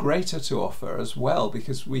something greater to offer as well,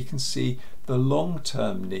 because we can see the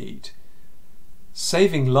long-term need.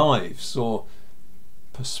 Saving lives, or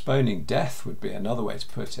postponing death would be another way to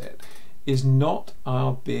put it, is not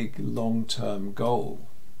our big long-term goal.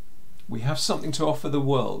 We have something to offer the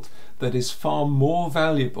world that is far more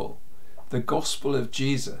valuable, the gospel of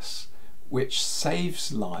Jesus, which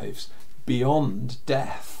saves lives beyond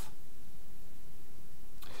death.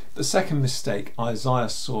 The second mistake Isaiah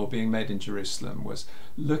saw being made in Jerusalem was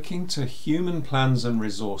looking to human plans and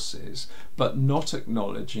resources, but not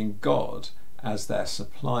acknowledging God as their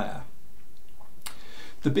supplier.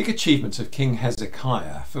 The big achievement of King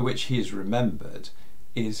Hezekiah, for which he is remembered,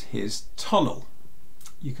 is his tunnel.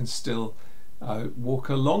 You can still walk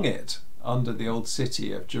along it under the old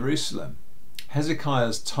city of Jerusalem.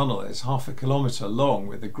 Hezekiah's tunnel is 0.5 kilometre long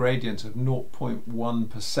with a gradient of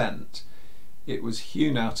 0.1%. It was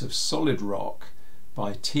hewn out of solid rock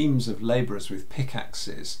by teams of labourers with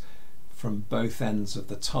pickaxes from both ends of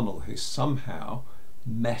the tunnel, who somehow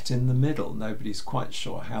met in the middle. Nobody's quite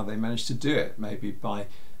sure how they managed to do it, maybe by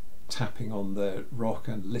tapping on the rock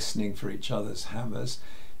and listening for each other's hammers.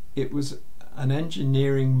 It was an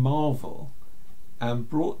engineering marvel and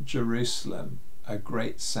brought Jerusalem a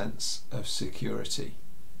great sense of security.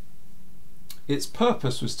 Its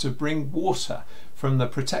purpose was to bring water from the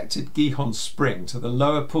protected Gihon spring to the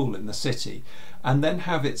lower pool in the city, and then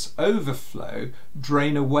have its overflow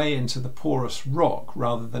drain away into the porous rock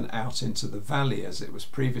rather than out into the valley as it was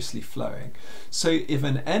previously flowing. So if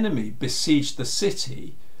an enemy besieged the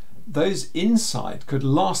city, those inside could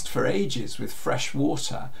last for ages with fresh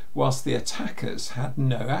water, whilst the attackers had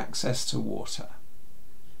no access to water.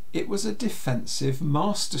 It was a defensive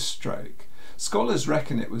masterstroke. Scholars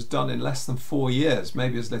reckon it was done in less than 4 years,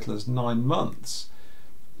 maybe as little as 9 months.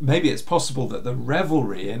 Maybe it's possible that the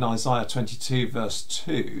revelry in Isaiah 22 verse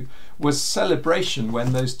 2 was celebration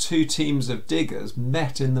when those two teams of diggers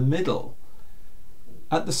met in the middle.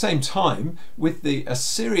 At the same time, with the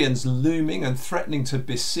Assyrians looming and threatening to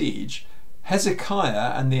besiege,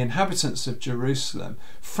 Hezekiah and the inhabitants of Jerusalem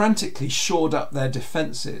frantically shored up their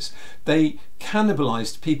defences. They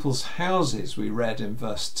cannibalised people's houses, we read in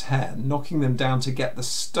verse 10, knocking them down to get the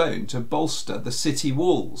stone to bolster the city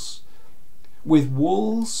walls. With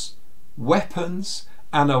walls, weapons,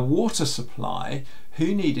 and a water supply,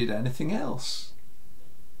 who needed anything else?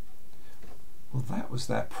 Well, that was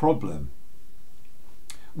their problem.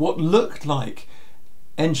 What looked like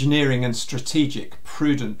engineering and strategic,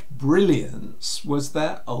 prudent brilliance was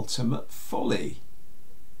their ultimate folly.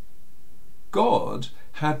 God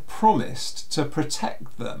had promised to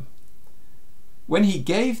protect them. When he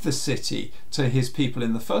gave the city to his people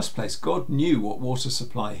in the first place, God knew what water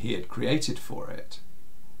supply he had created for it.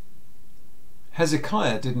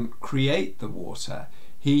 Hezekiah didn't create the water,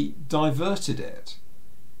 he diverted it.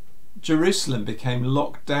 Jerusalem became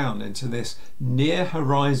locked down into this near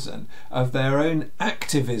horizon of their own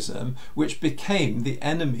activism, which became the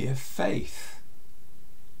enemy of faith.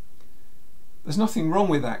 There's nothing wrong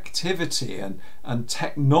with activity and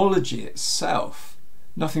technology itself,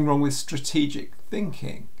 nothing wrong with strategic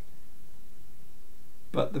thinking.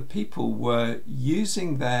 But the people were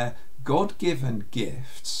using their God-given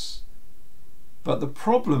gifts, but the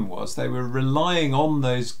problem was they were relying on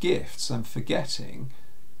those gifts and forgetting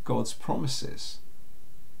God's promises.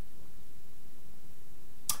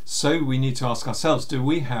 So we need to ask ourselves, do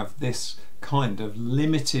we have this kind of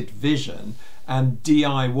limited vision and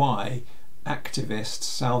DIY activist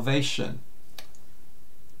salvation?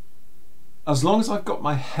 As long as I've got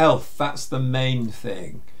my health, that's the main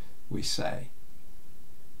thing, we say.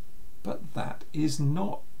 But that is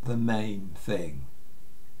not the main thing.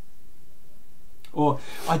 Or,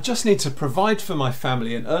 I just need to provide for my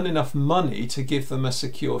family and earn enough money to give them a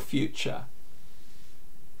secure future.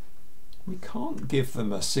 We can't give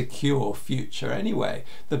them a secure future anyway.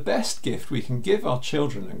 The best gift we can give our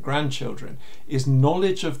children and grandchildren is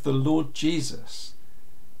knowledge of the Lord Jesus,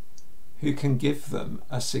 who can give them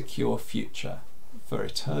a secure future for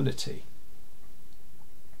eternity.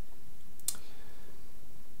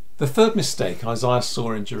 The third mistake Isaiah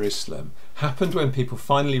saw in Jerusalem happened when people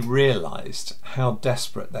finally realised how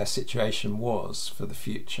desperate their situation was for the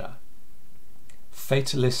future.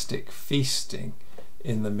 Fatalistic feasting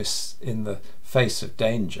in the face of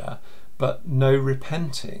danger, but no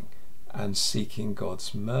repenting and seeking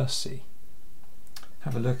God's mercy.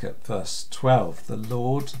 Have a look at verse 12. The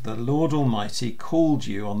Lord Almighty called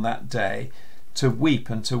you on that day to weep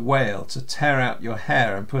and to wail, to tear out your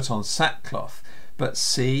hair and put on sackcloth. But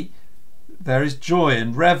see, there is joy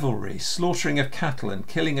and revelry, slaughtering of cattle and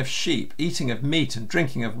killing of sheep, eating of meat and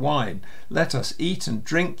drinking of wine. Let us eat and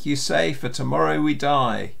drink, you say, for tomorrow we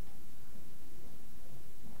die.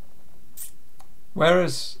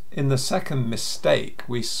 Whereas in the second mistake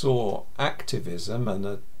we saw activism and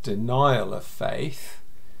a denial of faith,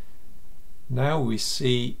 now we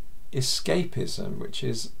see escapism, which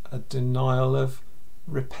is a denial of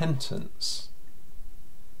repentance.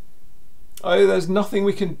 Oh, there's nothing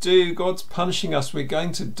we can do. God's punishing us. We're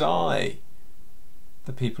going to die,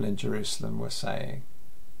 the people in Jerusalem were saying.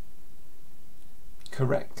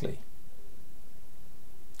 Correctly.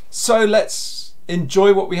 So let's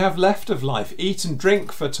enjoy what we have left of life. Eat and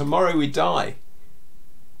drink, for tomorrow we die.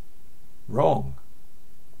 Wrong.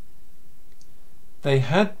 They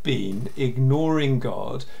had been ignoring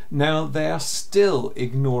God. Now they are still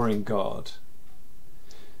ignoring God.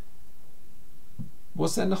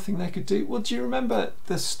 Was there nothing they could do? Well, do you remember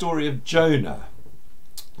the story of Jonah?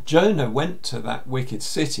 Jonah went to that wicked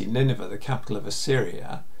city, Nineveh, the capital of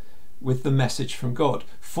Assyria, with the message from God.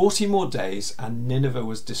 40 more days and Nineveh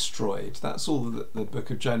was destroyed. That's all that the book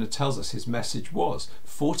of Jonah tells us his message was.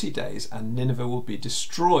 40 days and Nineveh will be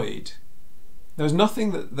destroyed. There was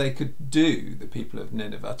nothing that they could do, the people of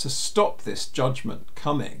Nineveh, to stop this judgment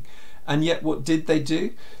coming. And yet what did they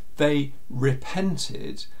do? They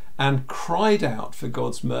repented and cried out for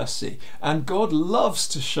God's mercy. And God loves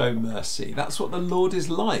to show mercy. That's what the Lord is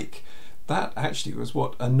like. That actually was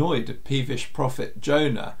what annoyed a peevish prophet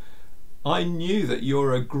Jonah. I knew that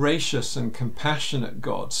you're a gracious and compassionate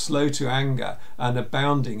God, slow to anger and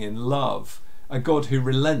abounding in love, a God who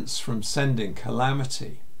relents from sending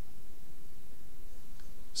calamity.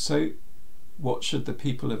 So what should the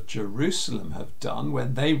people of Jerusalem have done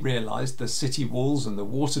when they realised the city walls and the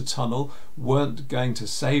water tunnel weren't going to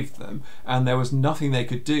save them and there was nothing they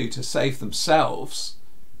could do to save themselves?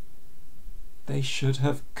 They should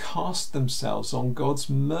have cast themselves on God's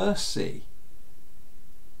mercy,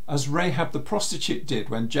 as Rahab the prostitute did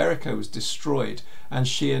when Jericho was destroyed and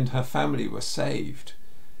she and her family were saved.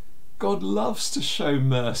 God loves to show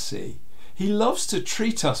mercy. He loves to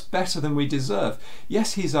treat us better than we deserve.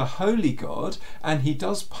 Yes, he's a holy God and he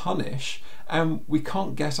does punish, and we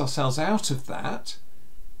can't get ourselves out of that.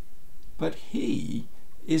 But he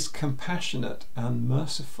is compassionate and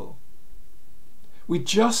merciful. We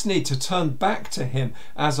just need to turn back to him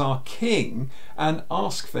as our King and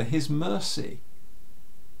ask for his mercy.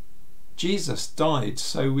 Jesus died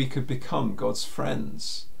so we could become God's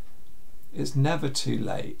friends. It's never too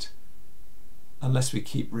late, unless we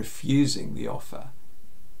keep refusing the offer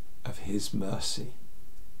of his mercy.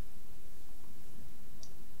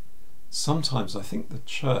 Sometimes I think the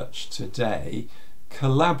church today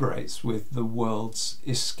collaborates with the world's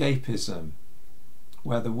escapism,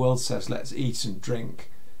 where the world says, let's eat and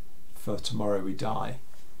drink, for tomorrow we die.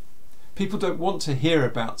 People don't want to hear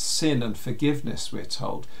about sin and forgiveness, we're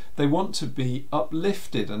told. They want to be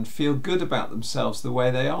uplifted and feel good about themselves the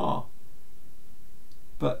way they are.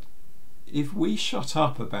 But if we shut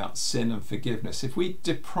up about sin and forgiveness, if we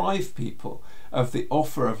deprive people of the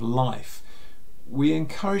offer of life, we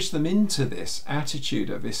encourage them into this attitude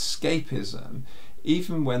of escapism,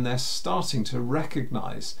 even when they're starting to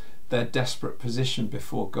recognise their desperate position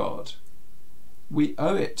before God. We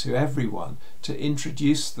owe it to everyone to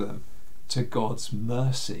introduce them to God's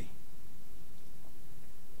mercy.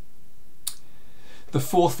 The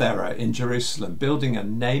fourth error in Jerusalem, building a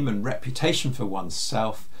name and reputation for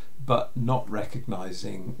oneself, but not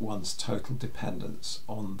recognising one's total dependence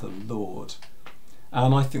on the Lord.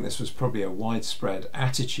 And I think this was probably a widespread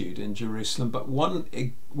attitude in Jerusalem, but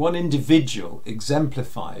one individual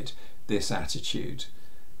exemplified this attitude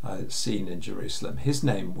seen in Jerusalem. His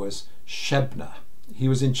name was Shebna. He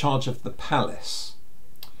was in charge of the palace.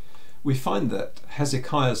 We find that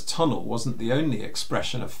Hezekiah's tunnel wasn't the only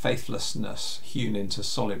expression of faithlessness hewn into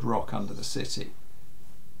solid rock under the city.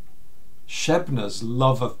 Shebna's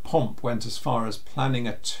love of pomp went as far as planning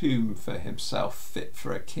a tomb for himself fit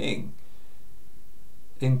for a king.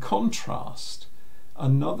 In contrast,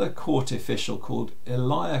 another court official called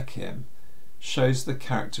Eliakim shows the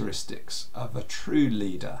characteristics of a true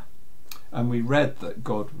leader. And we read that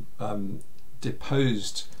God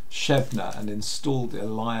deposed Shebna and installed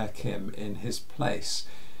Eliakim in his place.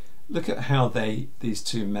 Look at how these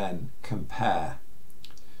two men compare.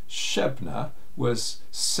 Shebna was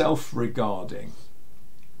self-regarding.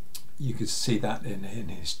 You could see that in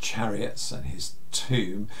his chariots and his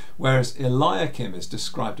tomb, whereas Eliakim is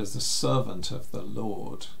described as the servant of the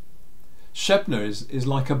Lord. Shebna is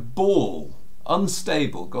like a ball,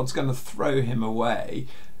 unstable. God's going to throw him away.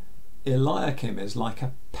 Eliakim is like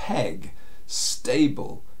a peg,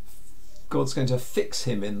 stable. God's going to fix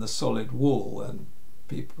him in the solid wall, and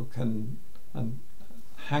people can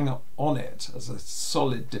hang up on it as a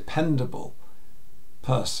solid, dependable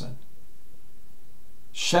person.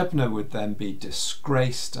 Shebna would then be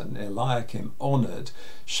disgraced and Eliakim honoured.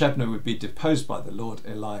 Shebna would be deposed by the Lord,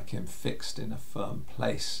 Eliakim fixed in a firm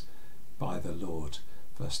place by the Lord.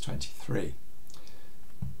 Verse 23.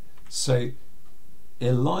 So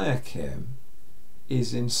Eliakim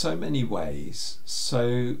is in so many ways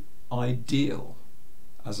so ideal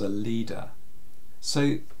as a leader.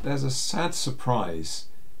 So there's a sad surprise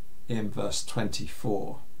in verse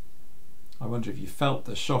 24. I wonder if you felt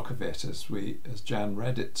the shock of it as Jan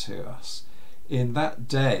read it to us. In that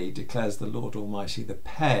day, declares the Lord Almighty, the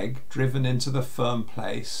peg driven into the firm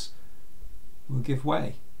place will give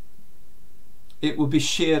way. It will be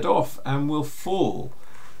sheared off and will fall,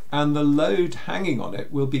 and the load hanging on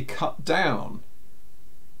it will be cut down.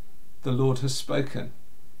 The Lord has spoken.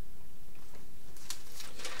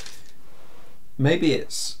 Maybe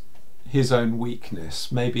it's his own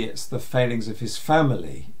weakness, maybe it's the failings of his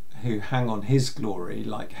family who hang on his glory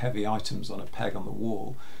like heavy items on a peg on the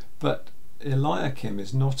wall, but Eliakim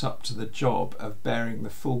is not up to the job of bearing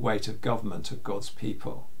the full weight of government of God's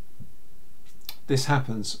people. This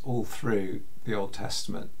happens all through the Old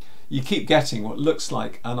Testament. You keep getting what looks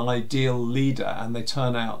like an ideal leader and they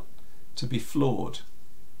turn out to be flawed.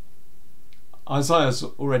 Isaiah's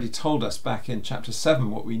already told us back in chapter 7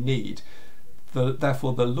 what we need.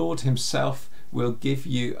 Therefore the Lord himself will give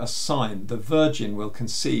you a sign. The virgin will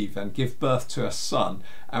conceive and give birth to a son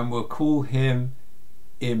and will call him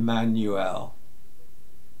Emmanuel.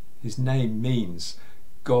 His name means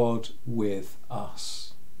God with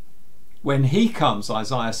us. When he comes,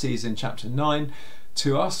 Isaiah sees in chapter 9,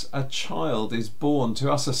 to us a child is born, to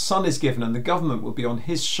us a son is given, and the government will be on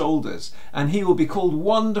his shoulders, and he will be called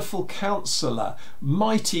Wonderful Counselor,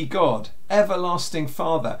 Mighty God, Everlasting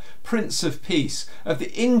Father, Prince of Peace. Of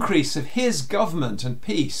the increase of his government and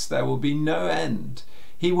peace there will be no end.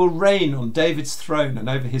 He will reign on David's throne and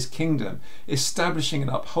over his kingdom, establishing and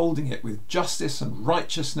upholding it with justice and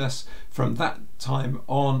righteousness from that time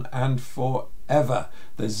on and forever.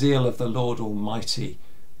 The zeal of the Lord Almighty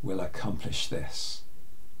will accomplish this.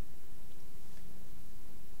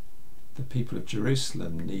 The people of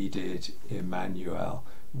Jerusalem needed Emmanuel.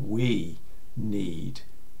 We need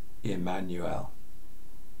Emmanuel.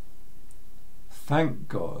 Thank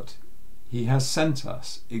God he has sent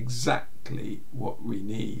us exactly what we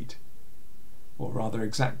need, or rather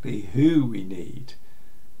exactly who we need.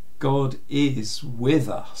 God is with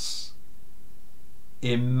us.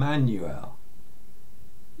 Emmanuel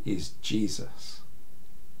is Jesus.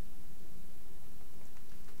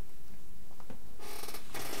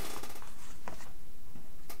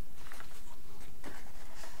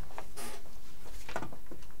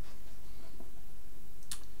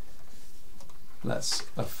 Let's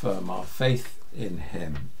affirm our faith in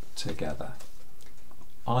him together.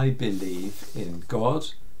 I believe in God,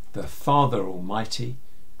 the Father Almighty,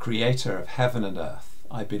 creator of heaven and earth.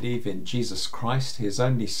 I believe in Jesus Christ, his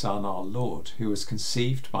only Son, our Lord, who was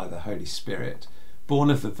conceived by the Holy Spirit, born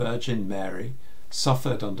of the Virgin Mary,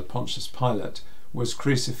 suffered under Pontius Pilate, was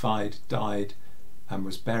crucified, died, and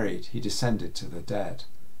was buried. He descended to the dead.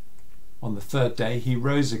 On the third day he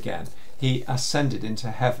rose again. He ascended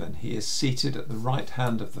into heaven. He is seated at the right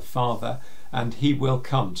hand of the Father, and he will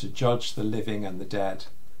come to judge the living and the dead.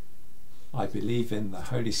 I believe in the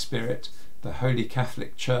Holy Spirit, the Holy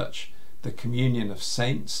Catholic Church, the communion of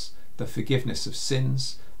saints, the forgiveness of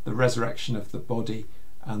sins, the resurrection of the body,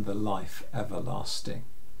 and the life everlasting.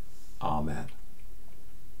 Amen.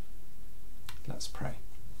 Let's pray.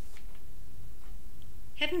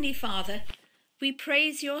 Heavenly Father, we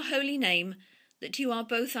praise your holy name, that you are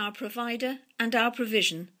both our provider and our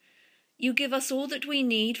provision. You give us all that we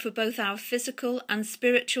need for both our physical and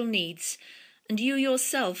spiritual needs, and you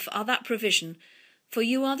yourself are that provision, for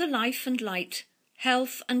you are the life and light,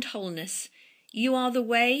 health and wholeness. You are the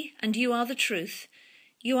way and you are the truth.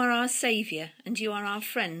 You are our Saviour and you are our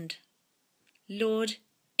friend. Lord,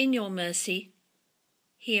 in your mercy,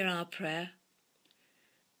 hear our prayer.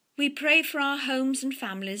 We pray for our homes and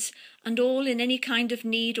families and all in any kind of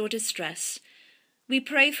need or distress. We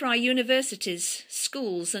pray for our universities,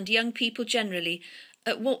 schools and young people generally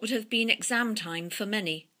at what would have been exam time for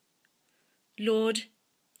many. Lord,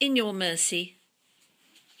 in your mercy,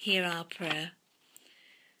 hear our prayer.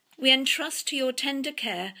 We entrust to your tender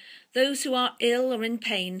care those who are ill or in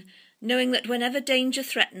pain, knowing that whenever danger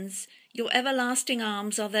threatens, your everlasting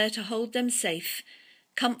arms are there to hold them safe,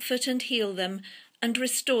 comfort and heal them, and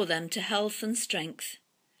restore them to health and strength.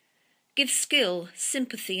 Give skill,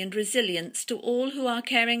 sympathy and resilience to all who are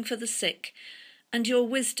caring for the sick, and your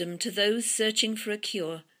wisdom to those searching for a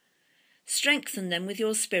cure. Strengthen them with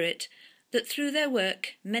your Spirit, that through their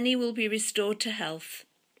work many will be restored to health.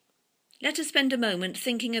 Let us spend a moment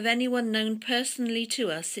thinking of anyone known personally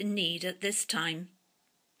to us in need at this time.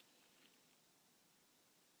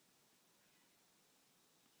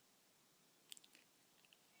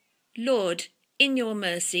 Lord, in your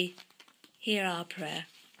mercy, hear our prayer.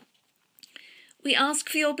 We ask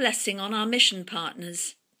for your blessing on our mission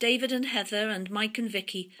partners, David and Heather and Mike and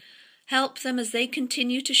Vicky. Help them as they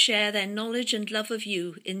continue to share their knowledge and love of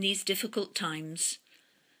you in these difficult times.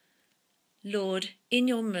 Lord, in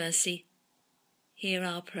your mercy, hear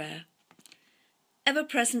our prayer.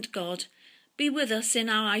 Ever-present God, be with us in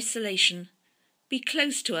our isolation. Be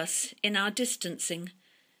close to us in our distancing.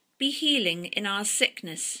 Be healing in our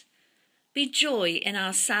sickness. Be joy in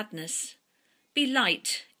our sadness. Be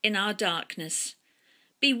light in our darkness.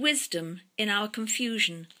 Be wisdom in our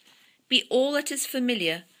confusion. Be all that is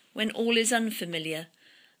familiar when all is unfamiliar,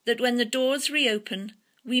 that when the doors reopen,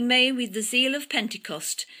 we may, with the zeal of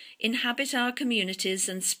Pentecost, inhabit our communities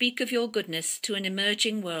and speak of your goodness to an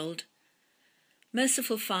emerging world.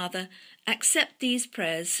 Merciful Father, accept these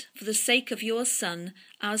prayers for the sake of your Son,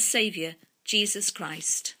 our Saviour, Jesus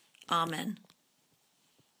Christ. Amen.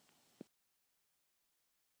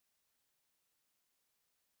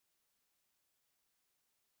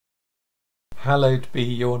 hallowed be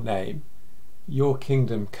your name, your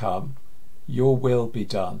kingdom come, your will be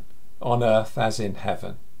done, on earth as in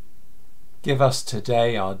heaven. Give us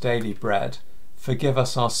today our daily bread. Forgive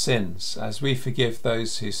us our sins, as we forgive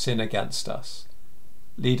those who sin against us.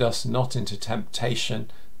 Lead us not into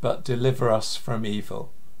temptation, but deliver us from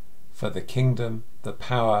evil. For the kingdom, the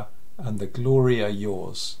power, and the glory are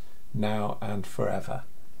yours, now and forever.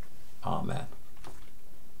 Amen.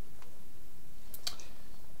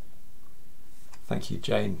 Thank you,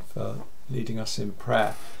 Jane, for leading us in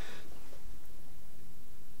prayer.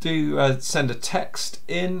 Do send a text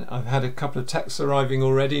in. I've had a couple of texts arriving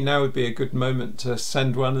already. Now would be a good moment to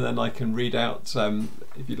send one, and then I can read out.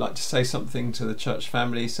 If you'd like to say something to the church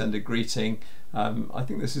family, send a greeting. I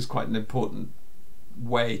think this is quite an important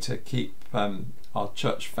way to keep our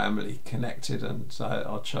church family connected and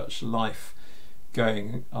our church life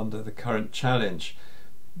going under the current challenge.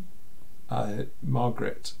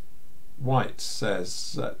 Margaret White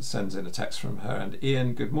says, sends in a text from her and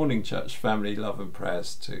Ian, good morning church family, love and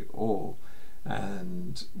prayers to all.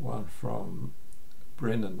 And one from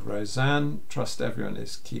Bryn and Roseanne, trust everyone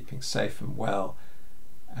is keeping safe and well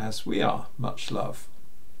as we are, much love.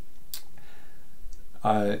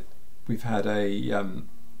 We've had a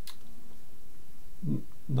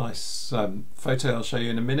nice photo I'll show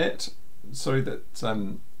you in a minute. Sorry that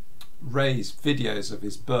Ray's videos of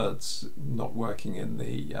his birds not working in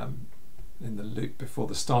the loop before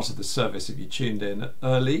the start of the service if you tuned in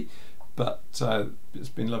early, but it's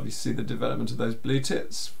been lovely to see the development of those blue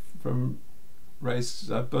tits from Ray's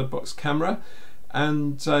bird box camera.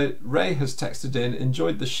 And Ray has texted in,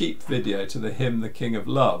 enjoyed the sheep video to the hymn The King of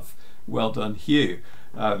Love. Well done, Hugh.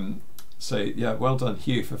 So yeah, well done,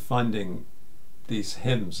 Hugh, for finding these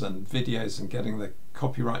hymns and videos and getting the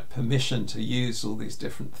copyright permission to use all these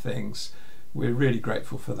different things. We're really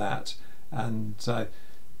grateful for that, and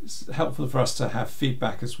it's helpful for us to have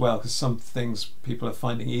feedback as well, because some things people are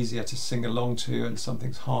finding easier to sing along to and some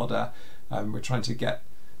things harder. We're trying to get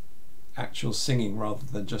actual singing rather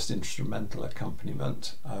than just instrumental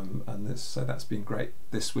accompaniment, so that's been great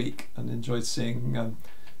this week, and enjoyed seeing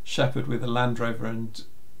shepherd with a Land Rover and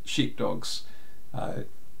sheepdogs,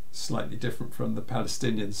 slightly different from the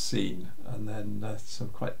Palestinian scene, and then some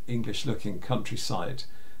quite English looking countryside,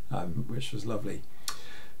 which was lovely.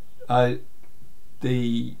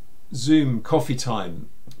 The Zoom coffee time,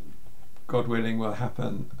 God willing, will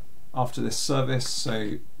happen after this service,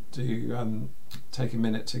 so do take a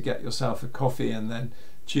minute to get yourself a coffee and then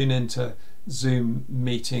tune into Zoom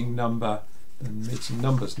meeting number. The meeting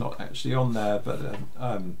number's not actually on there, but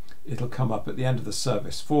it'll come up at the end of the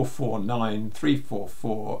service, 449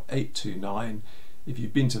 344 829. If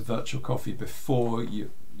you've been to virtual coffee before,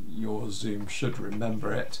 your Zoom should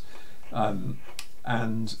remember it.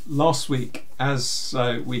 And last week, as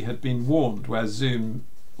we had been warned, where Zoom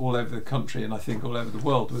all over the country and I think all over the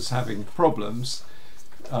world was having problems,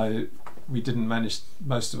 we didn't manage,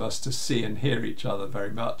 most of us, to see and hear each other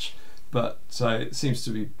very much, but it seems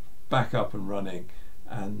to be back up and running,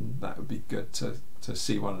 and that would be good to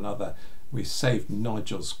see one another. We saved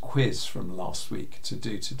Nigel's quiz from last week to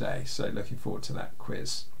do today, so looking forward to that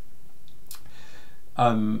quiz.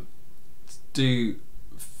 Do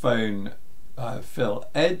phone Phil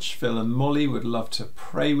Edge. Phil and Molly would love to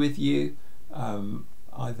pray with you,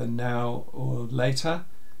 either now or later.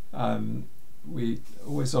 We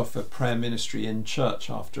always offer prayer ministry in church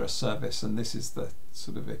after a service, and this is the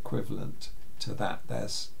sort of equivalent to that.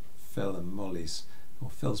 There's Phil and Molly's,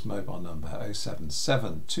 or Phil's mobile number,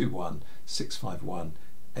 077 21 651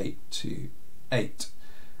 828.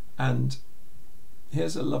 And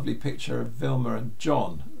here's a lovely picture of Vilma and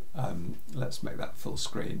John. Let's make that full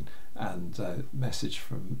screen, and a message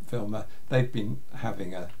from Vilma. They've been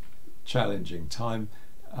having a challenging time,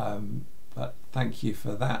 but thank you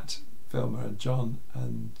for that, Vilma and John,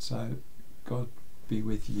 and God be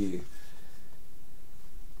with you.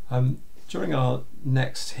 During our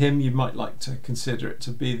next hymn, you might like to consider it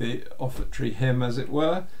to be the offertory hymn, as it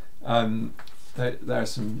were. There are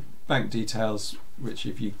some bank details which,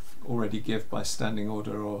 if you already give by standing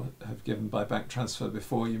order or have given by bank transfer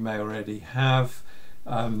before, you may already have.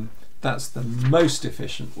 That's the most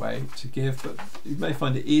efficient way to give, but you may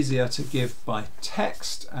find it easier to give by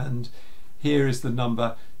text, and here is the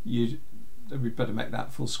number. We'd better make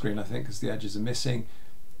that full screen, I think, because the edges are missing.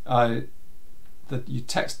 That you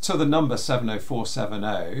text to the number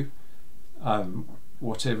 70470,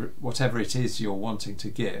 whatever it is you're wanting to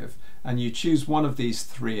give, and you choose one of these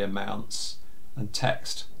three amounts and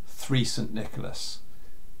text 3 St Nicholas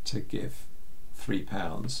to give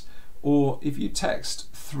 £3. Or if you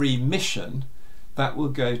text 3 Mission, that will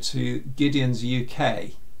go to Gideon's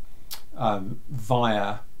UK,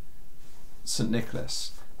 via St.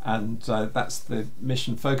 Nicholas. And that's the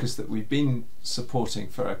mission focus that we've been supporting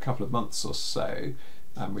for a couple of months or so,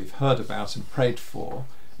 and we've heard about and prayed for.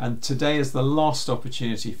 And today is the last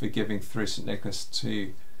opportunity for giving through St. Nicholas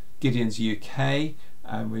to Gideon's UK,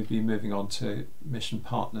 and we'll be moving on to mission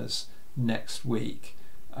partners next week.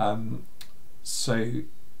 So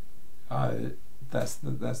there's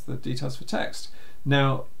the details for text.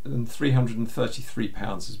 Now, £333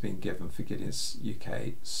 has been given for Gideon's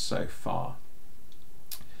UK so far.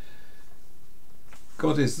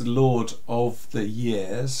 God is the Lord of the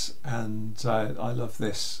years, and I love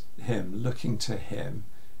this hymn, looking to him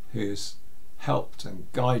who's helped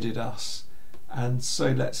and guided us. And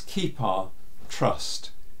so let's keep our trust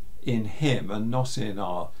in him and not in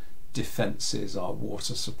our defences, our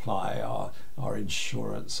water supply, our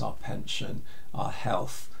insurance, our pension, our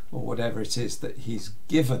health, or whatever it is that he's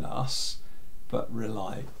given us, but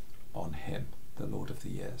rely on him, the Lord of the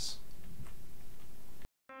years.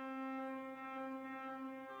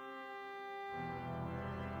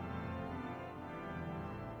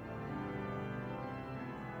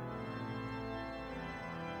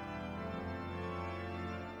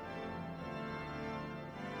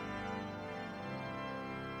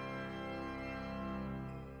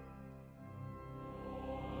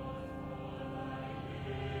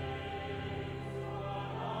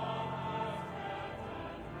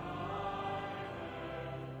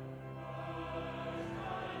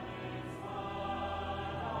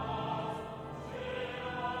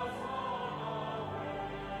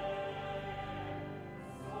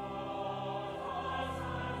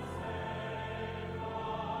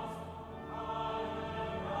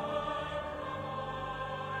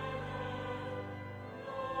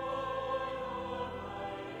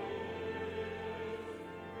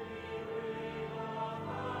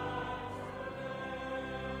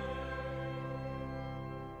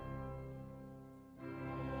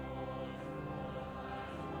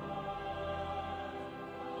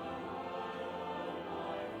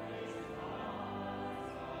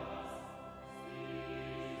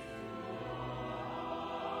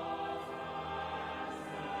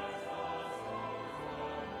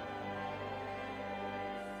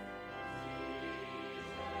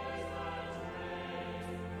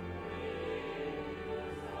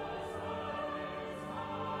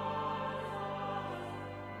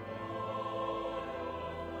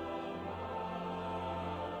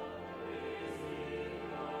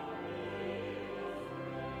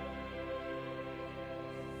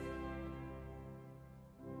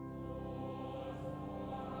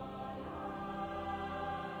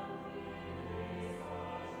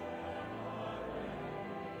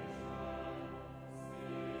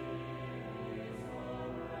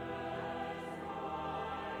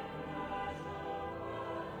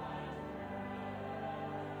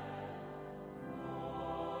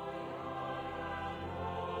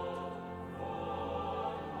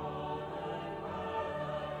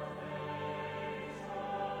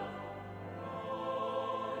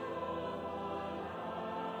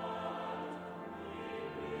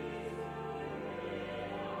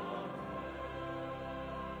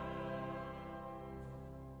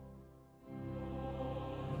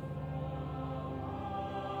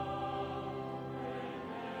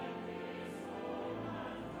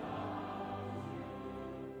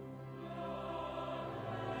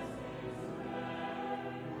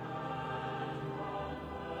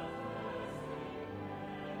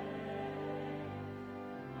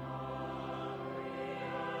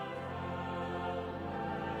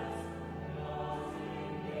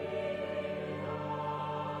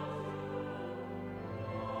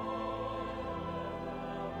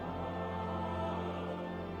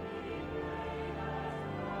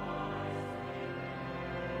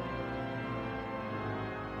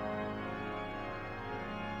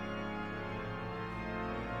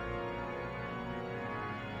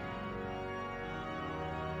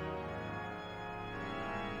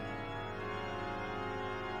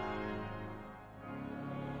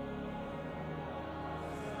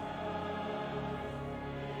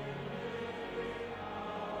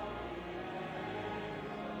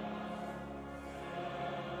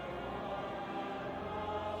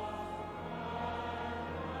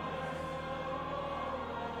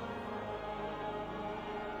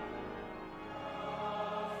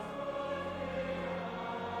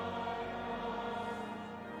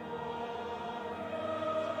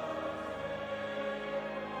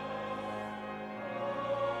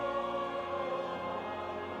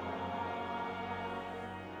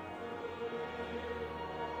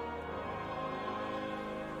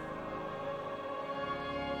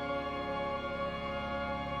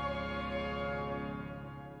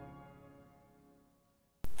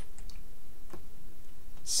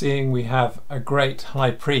 seeing we have a great high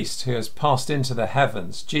priest who has passed into the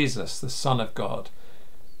heavens, Jesus, the Son of God.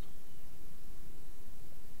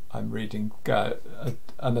 I'm reading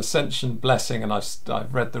an ascension blessing, and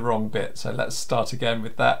I've read the wrong bit, so let's start again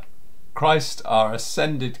with that. Christ, our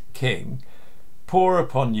ascended King, pour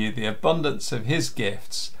upon you the abundance of his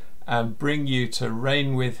gifts and bring you to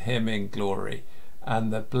reign with him in glory.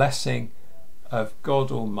 And the blessing of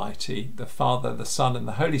God Almighty, the Father, the Son and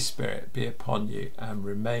the Holy Spirit be upon you and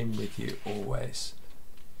remain with you always.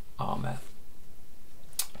 Amen.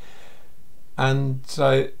 And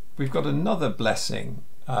so we've got another blessing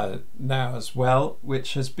now as well,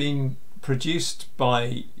 which has been produced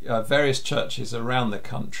by various churches around the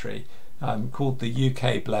country, called the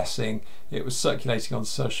UK Blessing. It was circulating on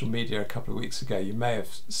social media a couple of weeks ago. You may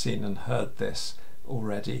have seen and heard this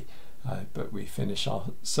already, but we finish our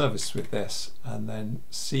service with this and then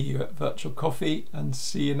see you at Virtual Coffee and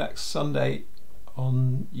see you next Sunday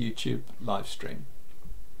on YouTube live stream.